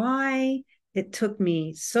know why it took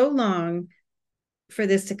me so long for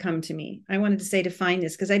this to come to me. I wanted to say to find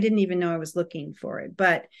this because I didn't even know I was looking for it,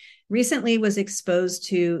 but recently was exposed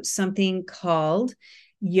to something called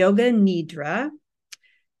Yoga Nidra.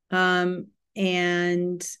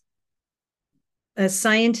 And a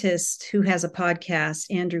scientist who has a podcast,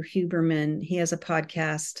 Andrew Huberman, he has a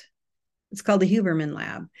podcast. It's called the Huberman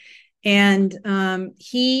Lab. And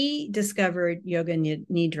he discovered Yoga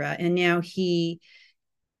Nidra, and now he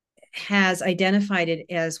has identified it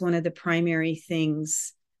as one of the primary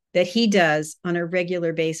things that he does on a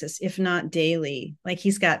regular basis, if not daily. Like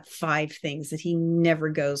he's got 5 things that he never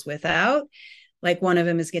goes without. Like one of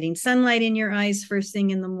them is getting sunlight in your eyes first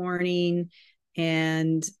thing in the morning,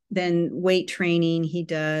 and then weight training he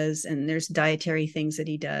does, and there's dietary things that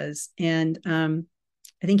he does. And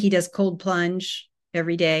I think he does cold plunge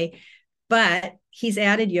every day, but he's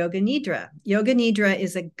added Yoga Nidra. Yoga Nidra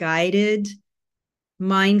is a guided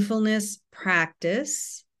mindfulness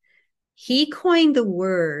practice. He coined the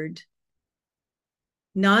word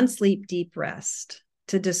non-sleep deep rest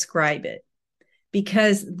to describe it,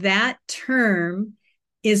 because that term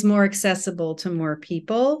is more accessible to more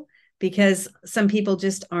people, because some people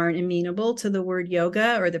just aren't amenable to the word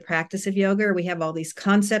yoga or the practice of yoga, or we have all these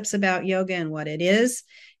concepts about yoga and what it is.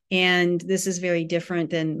 And this is very different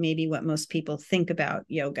than maybe what most people think about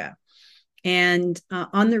yoga. And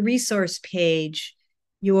on the resource page,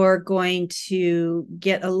 you're going to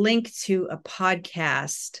get a link to a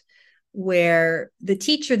podcast where the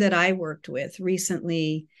teacher that I worked with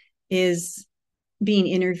recently is being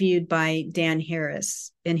interviewed by Dan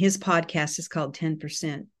Harris, and his podcast is called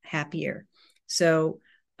 10% Happier. So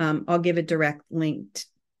I'll give a direct link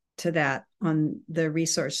to that on the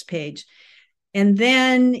resource page. And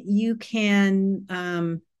then you can,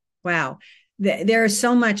 there is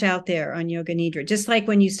so much out there on Yoga Nidra. Just like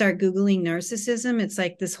when you start Googling narcissism, it's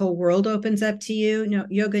like this whole world opens up to you. No,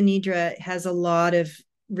 Yoga Nidra has a lot of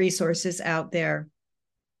resources out there.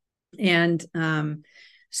 And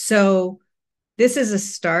so this is a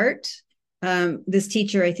start. This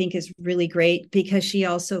teacher, I think, is really great because she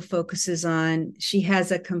also focuses on, she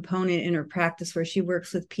has a component in her practice where she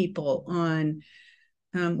works with people on,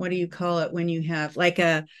 what do you call it when you have like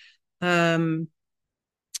a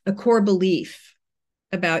core belief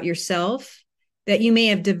about yourself that you may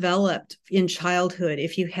have developed in childhood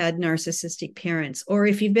if you had narcissistic parents, or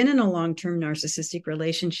if you've been in a long-term narcissistic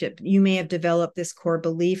relationship, you may have developed this core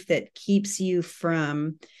belief that keeps you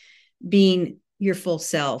from being your full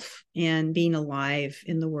self and being alive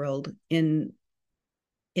in the world in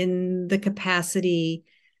the capacity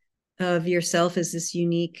of yourself as this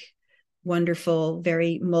unique, wonderful,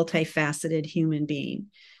 very multifaceted human being.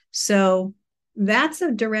 So that's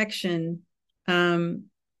a direction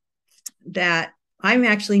that I'm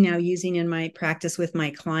actually now using in my practice with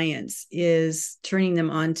my clients, is turning them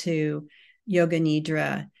onto Yoga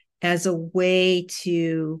Nidra as a way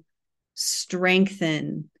to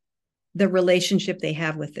strengthen the relationship they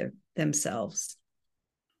have with themselves.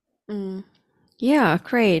 Yeah,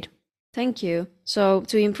 great. Thank you. So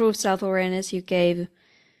to improve self-awareness, you gave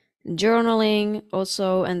journaling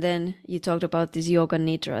also, and then you talked about this Yoga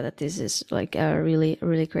Nidra, that this is like a really,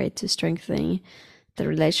 really great to strengthen the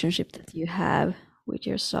relationship that you have with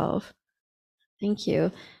yourself. Thank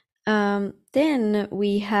you. Then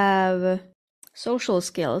we have social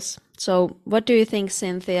skills. So what do you think,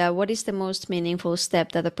 Cynthia? What is the most meaningful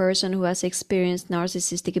step that a person who has experienced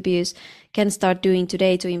narcissistic abuse can start doing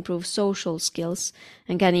today to improve social skills?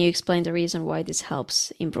 And can you explain the reason why this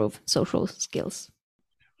helps improve social skills?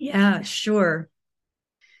 Yeah, sure.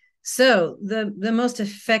 So the most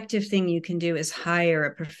effective thing you can do is hire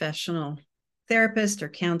a professional therapist or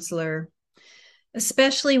counselor,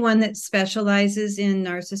 especially one that specializes in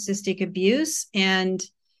narcissistic abuse. And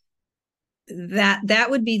that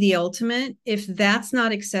would be the ultimate. If that's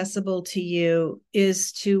not accessible to you,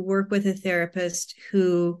 is to work with a therapist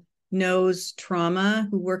who knows trauma,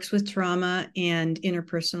 who works with trauma and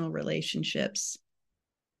interpersonal relationships.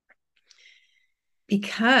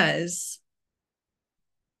 Because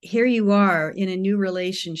here you are in a new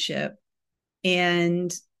relationship,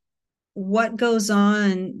 and what goes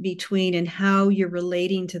on between and how you're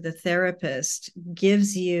relating to the therapist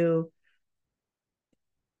gives you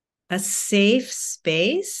a safe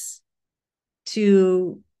space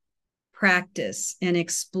to practice and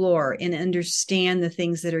explore and understand the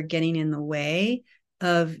things that are getting in the way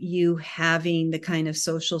of you having the kind of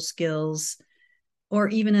social skills or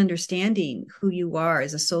even understanding who you are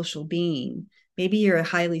as a social being. Maybe you're a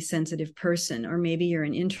highly sensitive person, or maybe you're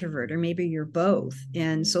an introvert, or maybe you're both,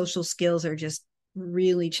 and social skills are just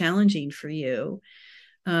really challenging for you.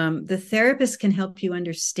 The therapist can help you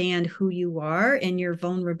understand who you are and your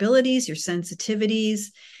vulnerabilities, your sensitivities,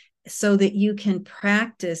 so that you can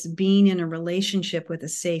practice being in a relationship with a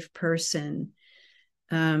safe person,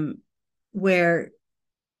 where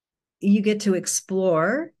you get to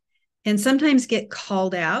explore and sometimes get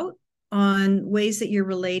called out on ways that you're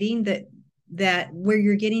relating that where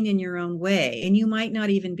you're getting in your own way and you might not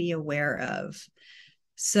even be aware of.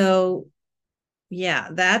 So yeah,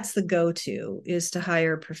 that's the go-to, is to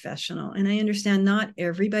hire a professional. And I understand not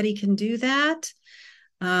everybody can do that.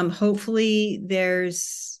 Hopefully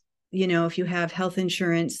there's, if you have health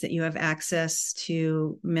insurance, that you have access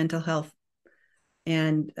to mental health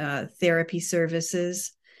and therapy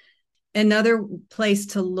services. Another place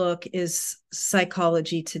to look is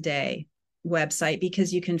Psychology Today website,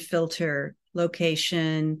 because you can filter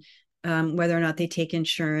location, whether or not they take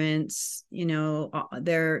insurance,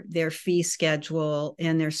 their fee schedule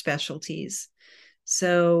and their specialties.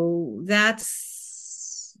 So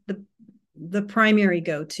that's the primary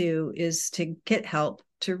go-to, is to get help,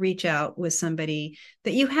 to reach out with somebody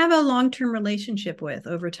that you have a long-term relationship with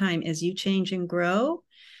over time. As you change and grow,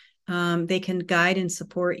 they can guide and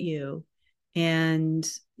support you, and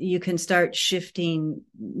you can start shifting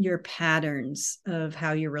your patterns of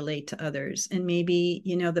how you relate to others. And maybe,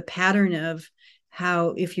 the pattern of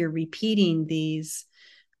how, if you're repeating these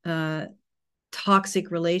toxic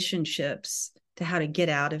relationships, to how to get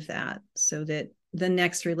out of that, so that the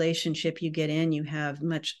next relationship you get in, you have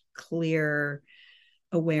much clearer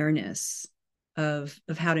awareness of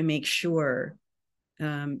how to make sure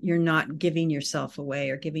you're not giving yourself away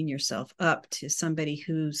or giving yourself up to somebody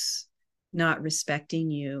who's not respecting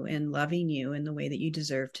you and loving you in the way that you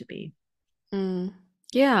deserve to be.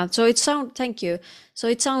 Yeah, so thank you. So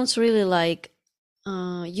it sounds really like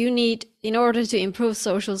you need, in order to improve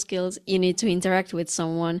social skills, you need to interact with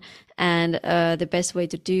someone. And the best way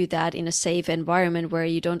to do that in a safe environment where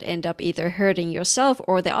you don't end up either hurting yourself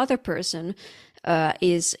or the other person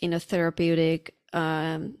is in a therapeutic,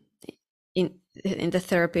 in the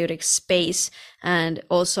therapeutic space. And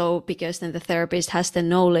also because then the therapist has the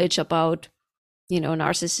knowledge about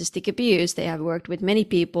narcissistic abuse. They have worked with many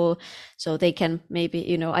people, so they can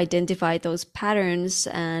maybe identify those patterns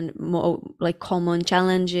and more like common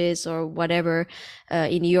challenges or whatever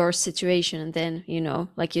in your situation, and then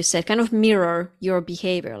like you said, kind of mirror your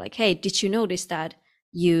behavior, like, hey, did you notice that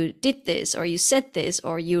you did this, or you said this,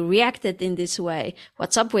 or you reacted in this way?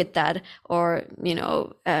 What's up with that? Or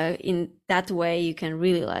in that way you can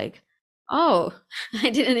really like, oh, I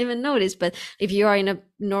didn't even notice. But if you are in a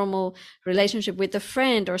normal relationship with a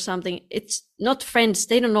friend or something, it's not friends.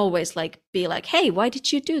 They don't always like be like, hey, why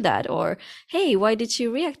did you do that? Or, hey, why did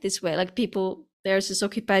you react this way? Like, people, they're just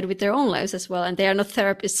occupied with their own lives as well. And they are not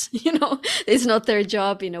therapists, it's not their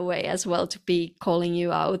job in a way as well to be calling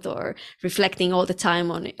you out or reflecting all the time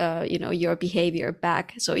on, your behavior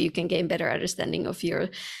back, so you can gain better understanding of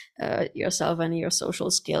yourself and your social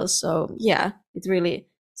skills. So yeah, it really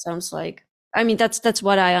sounds like, I mean, that's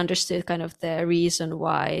what I understood, kind of the reason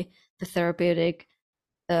why the therapeutic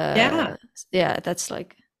Yeah. yeah, that's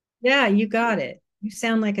like, Yeah, you got it. You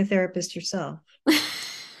sound like a therapist yourself.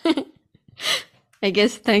 I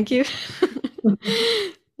guess. Thank you.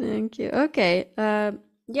 Thank you. Okay.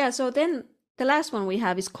 Yeah, so then the last one we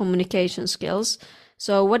have is communication skills.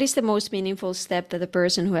 So what is the most meaningful step that a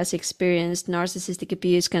person who has experienced narcissistic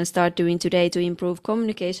abuse can start doing today to improve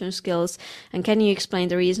communication skills? And can you explain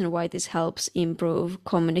the reason why this helps improve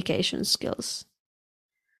communication skills?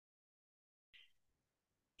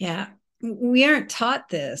 Yeah, we aren't taught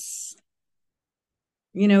this,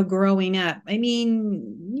 growing up. I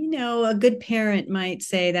mean, a good parent might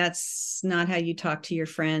say that's not how you talk to your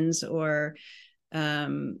friends, or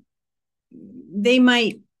they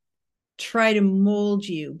might try to mold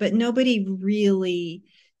you, but nobody really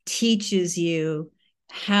teaches you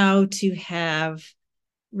how to have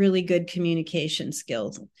really good communication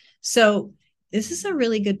skills. So this is a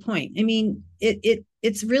really good point. I mean,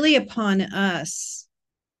 it's really upon us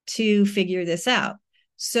to figure this out.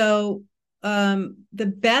 So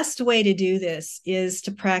the best way to do this is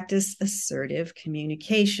to practice assertive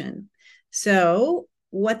communication. So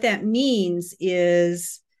what that means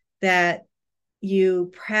is that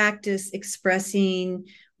you practice expressing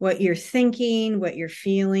what you're thinking, what you're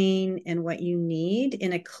feeling, and what you need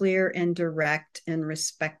in a clear and direct and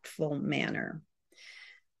respectful manner.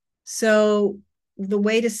 So the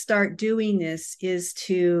way to start doing this is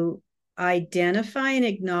to identify and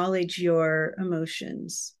acknowledge your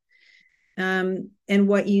emotions and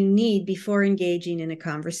what you need before engaging in a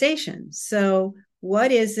conversation. So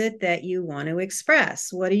what is it that you want to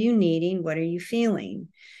express? What are you needing? What are you feeling?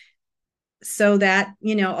 So that,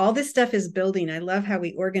 all this stuff is building. I love how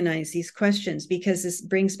we organize these questions, because this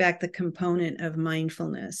brings back the component of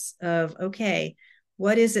mindfulness of, okay,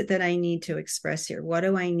 what is it that I need to express here? What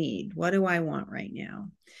do I need? What do I want right now?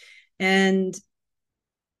 And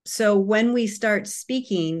so when we start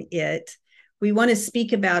speaking it, we want to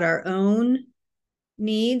speak about our own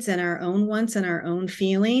needs and our own wants and our own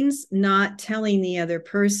feelings, not telling the other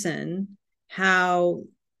person how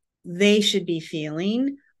they should be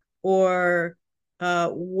feeling, or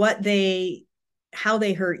how they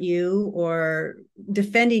hurt you, or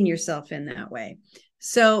defending yourself in that way.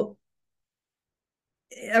 So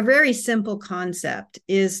a very simple concept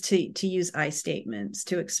is to use I statements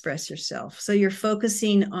to express yourself. So you're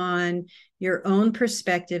focusing on your own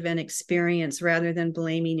perspective and experience rather than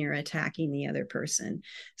blaming or attacking the other person.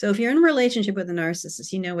 So if you're in a relationship with a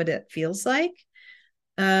narcissist, you know what it feels like.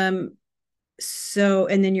 And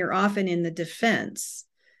then you're often in the defense.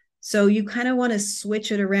 So you kind of want to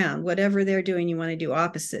switch it around. Whatever they're doing, you want to do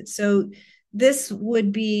opposite. So this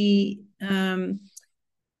would be,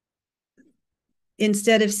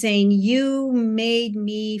 instead of saying, you made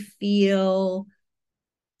me feel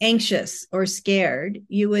anxious or scared,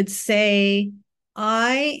 you would say,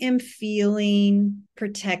 I am feeling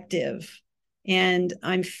protective and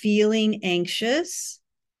I'm feeling anxious.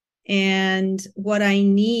 And what I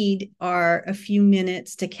need are a few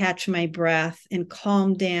minutes to catch my breath and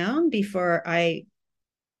calm down before I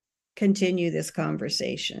continue this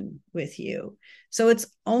conversation with you. So it's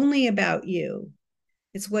only about you.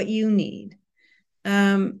 It's what you need.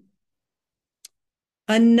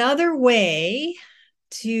 Another way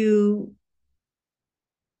to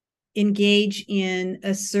engage in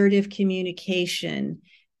assertive communication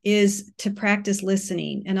is to practice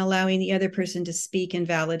listening and allowing the other person to speak and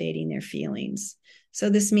validating their feelings. So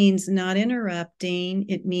this means not interrupting.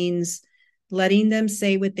 It means letting them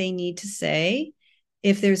say what they need to say.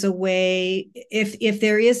 If there's a way, if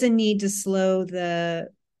there is a need to slow the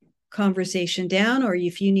conversation down, or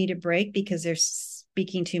if you need a break because they're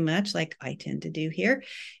speaking too much, like I tend to do here,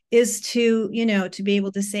 is to be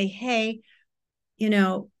able to say, hey,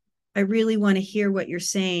 I really want to hear what you're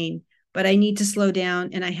saying, but I need to slow down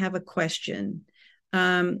and I have a question.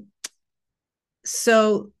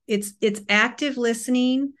 So it's active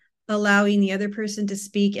listening, allowing the other person to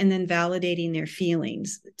speak, and then validating their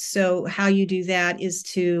feelings. So how you do that is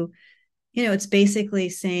to, it's basically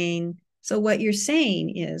saying, so what you're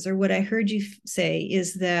saying is, or what I heard you say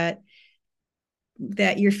is that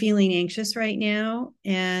you're feeling anxious right now,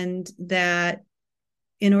 and that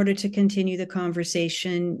in order to continue the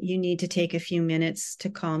conversation, you need to take a few minutes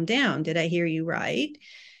to calm down. Did I hear you right?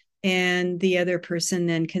 And the other person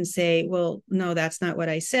then can say, well, no, that's not what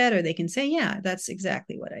I said. Or they can say, yeah, that's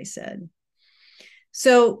exactly what I said.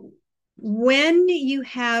 So when you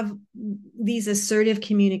have these assertive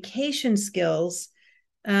communication skills,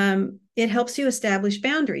 it helps you establish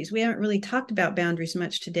boundaries. We haven't really talked about boundaries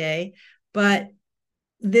much today, but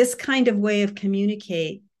this kind of way of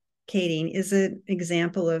communicating is an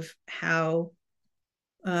example of how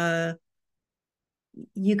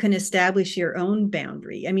you can establish your own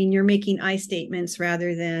boundary. I mean, you're making I statements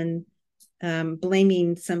rather than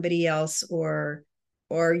blaming somebody else or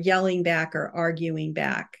yelling back or arguing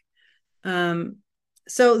back.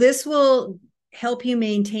 So this will help you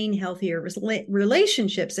maintain healthier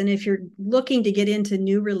relationships. And if you're looking to get into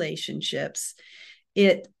new relationships,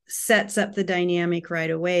 it sets up the dynamic right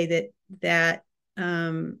away that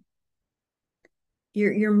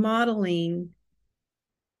you're modeling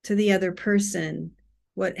to the other person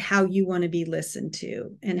how you want to be listened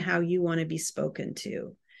to and how you want to be spoken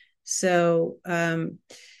to. So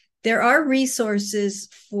there are resources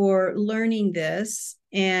for learning this,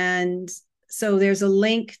 and so there's a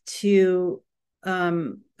link to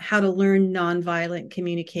how to learn nonviolent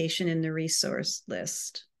communication in the resource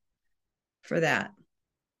list. for that.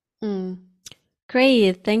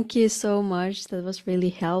 Great. Thank you so much. That was really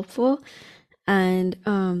helpful. And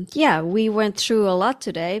we went through a lot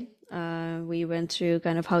today. We went through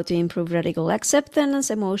kind of how to improve radical acceptance,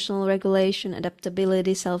 emotional regulation,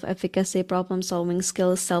 adaptability, self-efficacy, problem-solving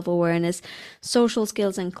skills, self-awareness, social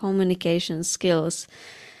skills, and communication skills.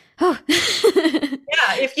 Oh.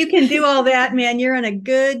 Yeah, if you can do all that, man, you're on a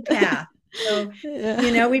good path. So,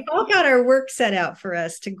 we've all got our work set out for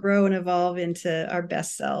us to grow and evolve into our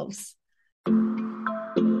best selves.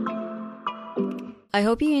 I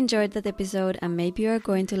hope you enjoyed that episode, and maybe you are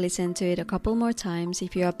going to listen to it a couple more times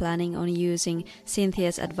if you are planning on using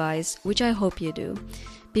Cynthia's advice, which I hope you do.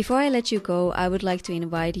 Before I let you go, I would like to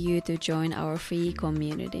invite you to join our free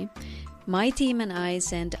community. My team and I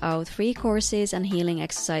send out free courses and healing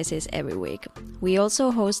exercises every week. We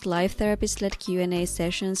also host live therapist-led Q&A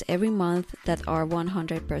sessions every month that are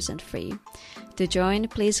 100% free. To join,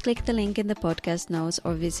 please click the link in the podcast notes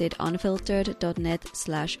or visit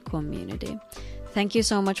unfiltered.net/community. Thank you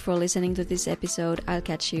so much for listening to this episode. I'll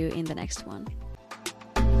catch you in the next one.